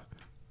 Now,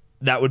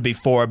 that would be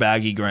for a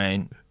baggy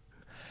green.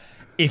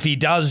 If he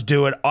does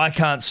do it, I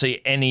can't see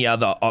any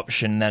other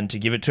option than to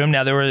give it to him.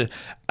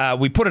 Now,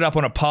 we put it up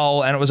on a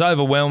poll, and it was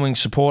overwhelming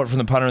support from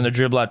the punter and the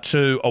dribbler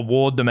to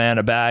award the man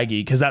a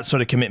baggie, because that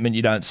sort of commitment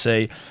you don't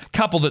see.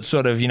 Couple that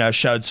sort of,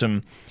 showed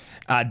some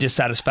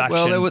dissatisfaction.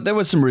 Well, there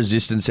was some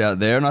resistance out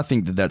there, and I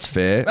think that's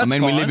fair. That's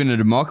fine. We live in a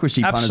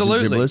democracy,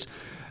 Absolutely. punters and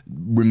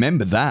dribblers.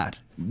 Remember that.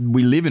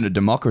 We live in a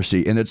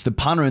democracy, and it's the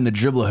punter and the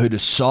dribbler who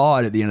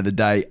decide at the end of the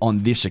day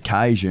on this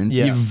occasion.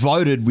 Yeah. You've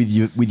voted with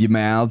your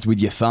mouths, with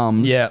your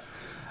thumbs. Yeah.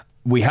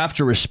 We have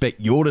to respect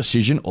your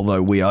decision,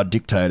 although we are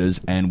dictators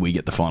and we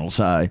get the final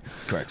say.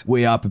 Correct.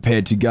 We are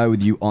prepared to go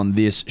with you on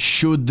this.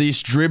 Should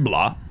this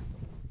dribbler,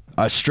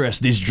 I stress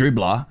this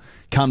dribbler,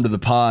 come to the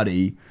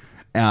party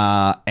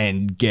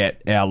and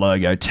get our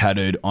logo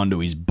tattooed onto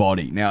his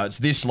body. Now, it's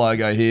this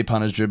logo here,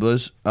 punters,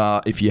 dribblers.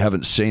 If you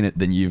haven't seen it,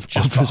 then you've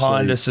Just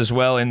behind us as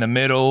well in the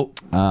middle.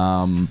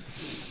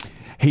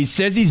 He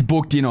says he's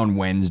booked in on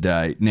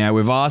Wednesday. Now,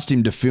 we've asked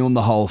him to film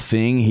the whole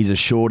thing. He's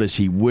assured us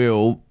he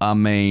will. I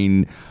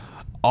mean,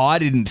 I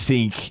didn't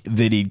think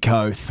that he'd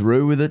go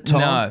through with it, Tom.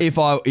 No. If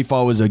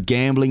I was a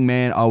gambling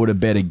man, I would have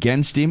bet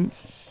against him.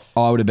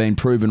 I would have been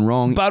proven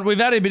wrong. But we've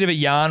had a bit of a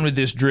yarn with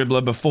this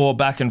dribbler before,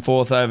 back and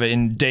forth over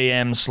in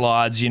DM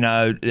slides,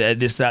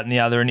 this, that, and the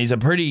other, and he's a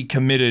pretty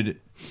committed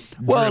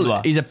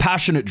dribbler. He's a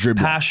passionate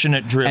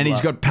dribbler. And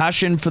he's got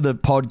passion for the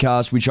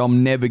podcast, which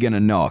I'm never going to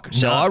knock.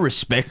 So No. I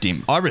respect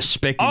him.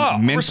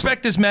 Immensely.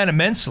 Respect this man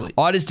immensely.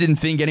 I just didn't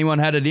think anyone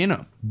had it in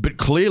him. But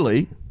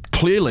clearly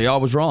I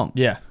was wrong.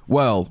 Yeah.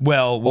 Well,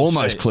 we'll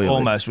almost see. clearly.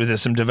 Almost, with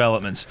some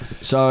developments.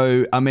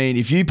 So, I mean,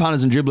 if you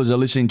punters and dribblers are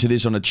listening to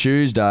this on a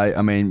Tuesday,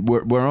 I mean,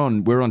 we're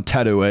on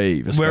Tattoo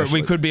Eve,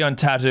 especially. We could be on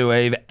Tattoo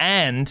Eve,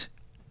 and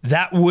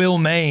that will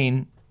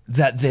mean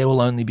that there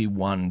will only be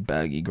one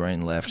baggy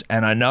green left.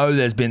 And I know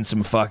there's been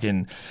some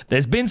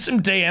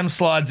DM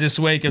slides this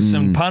week of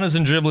some punters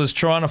and dribblers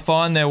trying to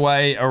find their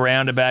way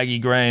around a baggy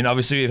green.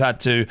 Obviously, we've had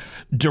to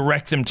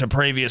direct them to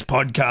previous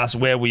podcasts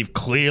where we've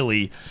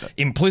clearly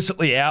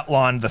implicitly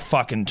outlined the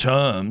fucking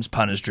terms,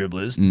 punters,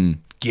 dribblers.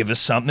 Give us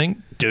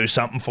something, do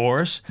something for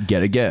us.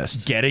 Get a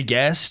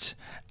guest.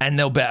 And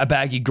a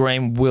baggy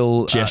green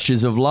will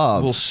Gestures of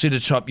love will sit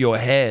atop your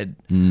head.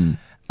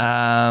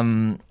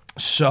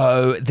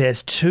 So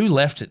there's two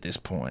left at this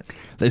point.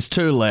 There's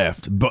two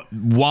left, but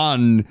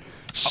one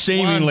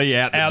seemingly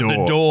out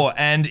the door.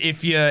 And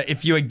if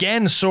you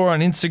again saw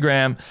on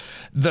Instagram,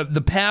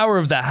 the power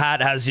of the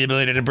hat has the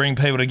ability to bring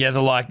people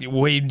together like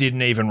we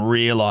didn't even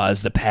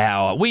realise the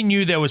power. We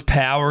knew there was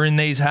power in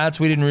these hats.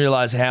 We didn't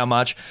realise how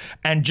much.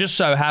 And just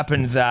so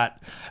happened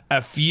that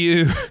a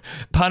few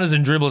punters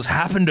and dribblers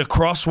happened to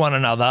cross one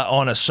another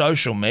on a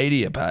social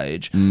media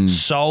page.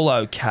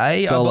 Solo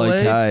K, I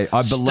believe.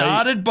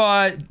 Started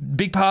by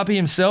Big Papi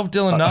himself,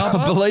 Dylan Napa.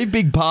 I believe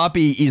Big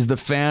Papi is the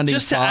founding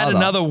Just to father. add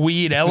another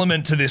weird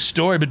element to this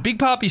story, but Big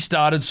Papi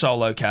started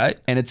Solo K.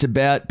 And it's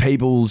about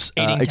people's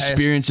Eating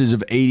experiences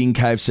of eating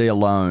KFC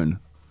alone.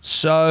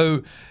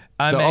 So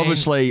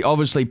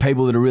obviously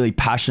people that are really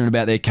passionate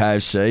about their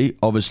KFC,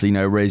 obviously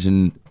no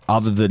reason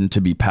other than to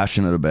be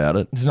passionate about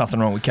it. There's nothing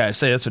wrong with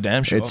KFC, that's for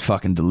damn sure. It's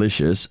fucking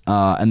delicious.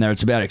 And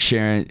it's about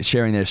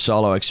sharing their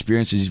solo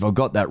experiences. If I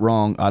got that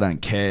wrong, I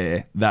don't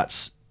care.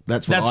 That's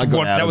what I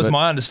got out that of was it.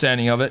 my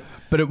understanding of it.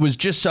 But it was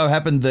just so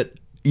happened that,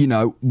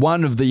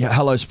 one of the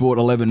Hello Sport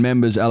 11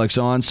 members, Alex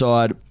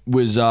Ironside,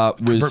 was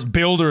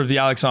builder of the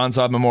Alex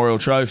Ironside Memorial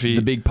Trophy.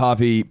 the Big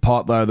Papi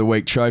Pipe Layer of the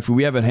Week trophy.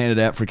 We haven't handed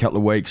it out for a couple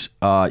of weeks.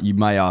 You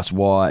may ask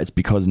why. It's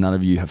because none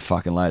of you have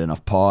fucking laid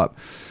enough pipe.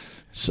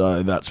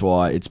 So that's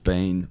why it's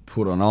been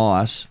put on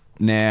ice.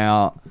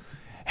 Now,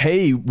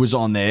 he was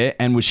on there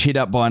and was hit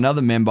up by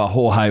another member,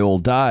 Jorge All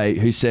Day,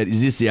 who said,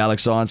 "Is this the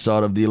Alex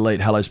Ironside of the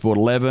Elite Hello Sport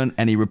 11?"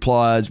 And he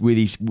replies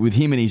with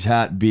him in his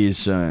hat, "Beers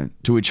soon."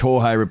 To which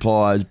Jorge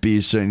replies,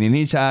 "Beers soon" in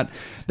his hat.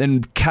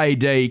 Then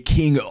KD,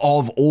 king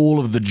of all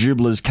of the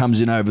dribblers,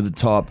 comes in over the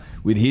top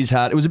with his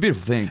hat. It was a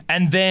beautiful thing.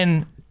 And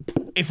then,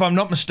 if I'm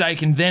not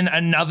mistaken, then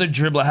another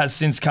dribbler has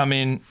since come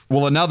in.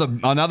 Well,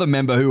 another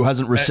member who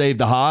hasn't received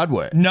the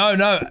hardware.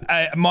 No,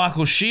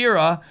 Michael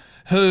Shearer,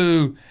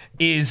 who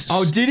is...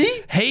 Oh, did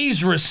he?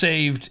 He's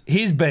received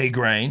his B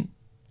green,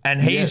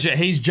 and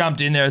he's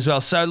jumped in there as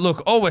well. So,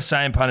 look, all we're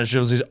saying, punters,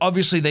 dribblers, is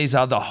obviously these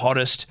are the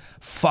hottest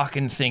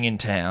fucking thing in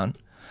town,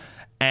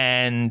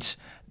 and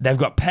they've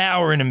got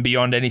power in them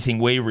beyond anything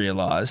we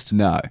realised.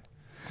 No,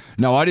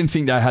 I didn't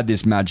think they had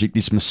this magic,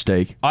 this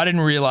mystique. I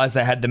didn't realise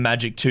they had the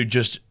magic to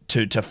just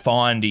to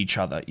find each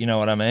other. You know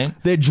what I mean?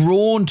 They're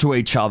drawn to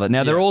each other.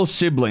 Now, they're all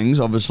siblings,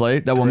 obviously.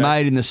 They were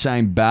made in the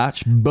same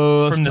batch,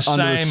 birthed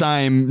under the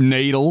same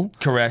needle.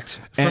 Correct.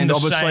 From And the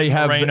obviously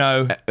same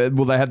merino.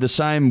 they have the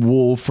same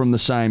wool from the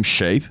same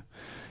sheep,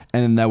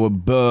 and they were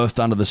birthed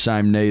under the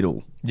same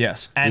needle.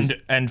 Yes,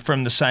 and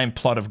from the same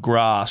plot of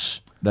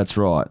grass. That's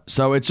right.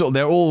 So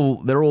they're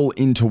all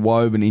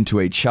interwoven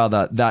into each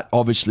other. That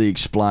obviously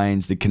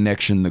explains the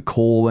connection, the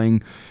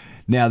calling.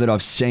 Now that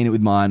I've seen it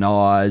with my own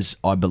eyes,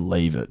 I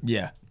believe it.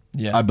 Yeah.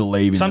 I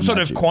believe in some the sort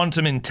magic. of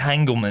quantum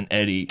entanglement,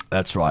 Eddie.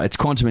 That's right. It's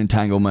quantum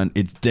entanglement.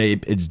 It's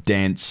deep. It's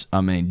dense.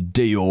 I mean,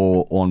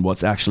 Dior on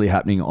what's actually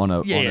happening on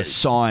a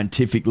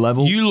scientific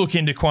level. You look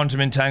into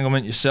quantum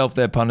entanglement yourself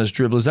there, punters,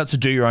 dribblers. That's to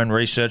do your own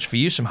research for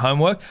you, some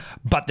homework.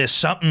 But there's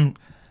something...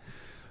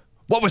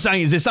 What we're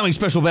saying is there's something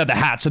special about the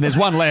hats, and there's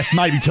one left,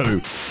 maybe two.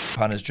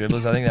 Punters,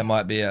 dribblers. I think that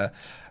might be a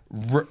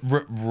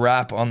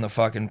wrap on the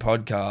fucking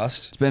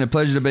podcast. It's been a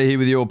pleasure to be here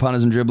with you all,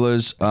 punters and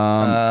dribblers.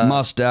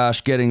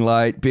 Mustache, getting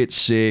late, bit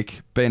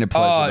sick. Been a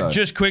pleasure.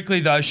 Just quickly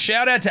though,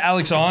 shout out to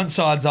Alex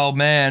Ironside's old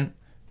man,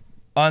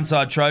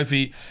 Ironside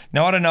Trophy.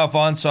 Now I don't know if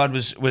Ironside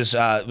was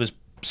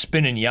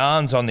spinning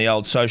yarns on the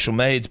old social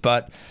medias,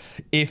 but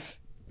if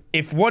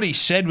what he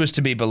said was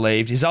to be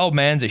believed, his old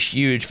man's a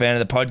huge fan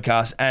of the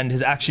podcast and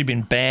has actually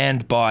been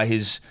banned by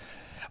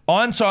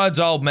Ironside's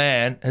old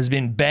man has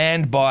been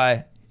banned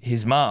by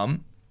his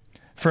mum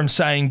from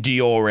saying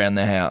Dior around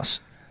the house.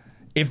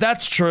 If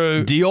that's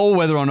true... Dior,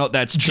 whether or not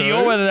that's true.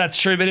 Dior, whether that's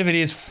true, but if it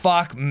is,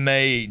 fuck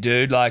me,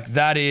 dude. Like,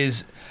 that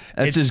is...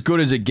 It's as good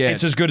as it gets.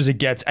 It's as good as it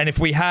gets. And if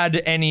we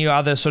had any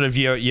other sort of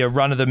your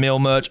run-of-the-mill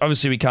merch,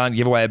 obviously we can't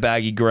give away a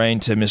baggy green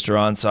to Mr.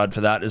 Ironside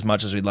for that, as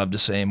much as we'd love to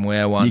see him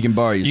wear one. You can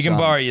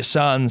borrow your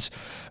sons,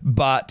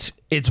 but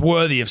it's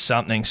worthy of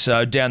something.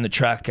 So down the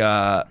track,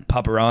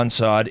 Papa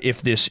Ironside,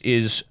 if this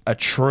is a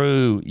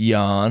true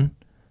yarn...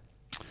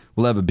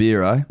 We'll have a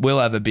beer, eh? We'll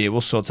have a beer.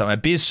 We'll sort something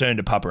out. Beer's soon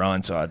to Papa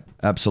Ironside.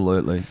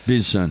 Absolutely.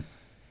 Beer's soon.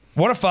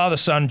 What a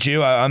father-son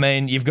duo. I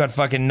mean, you've got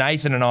fucking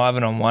Nathan and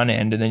Ivan on one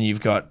end, and then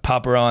you've got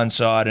Papa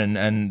Ironside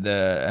and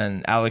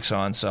Alex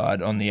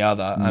Ironside on the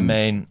other. I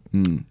mean,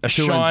 a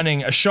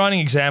shining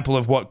example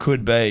of what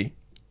could be.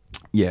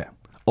 Yeah.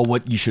 Or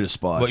what you should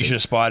aspire to. What you should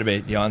aspire to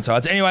be, the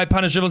Ironsides. Anyway,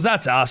 punters, dribblers,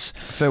 that's us.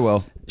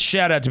 Farewell.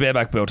 Shout out to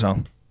Bareback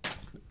Biltong.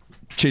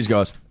 Cheers,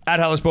 guys. At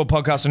Hello Sport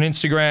Podcast on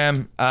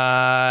Instagram.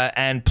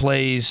 And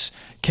please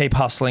keep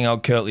hustling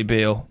old Kurtley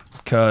Beale,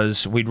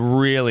 because we'd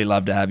really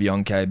love to have you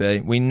on,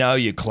 KB. We know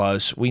you're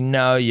close. We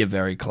know you're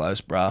very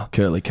close, bruh.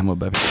 Kurtley, come on,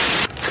 baby.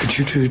 Could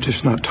you two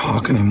just not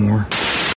talk anymore?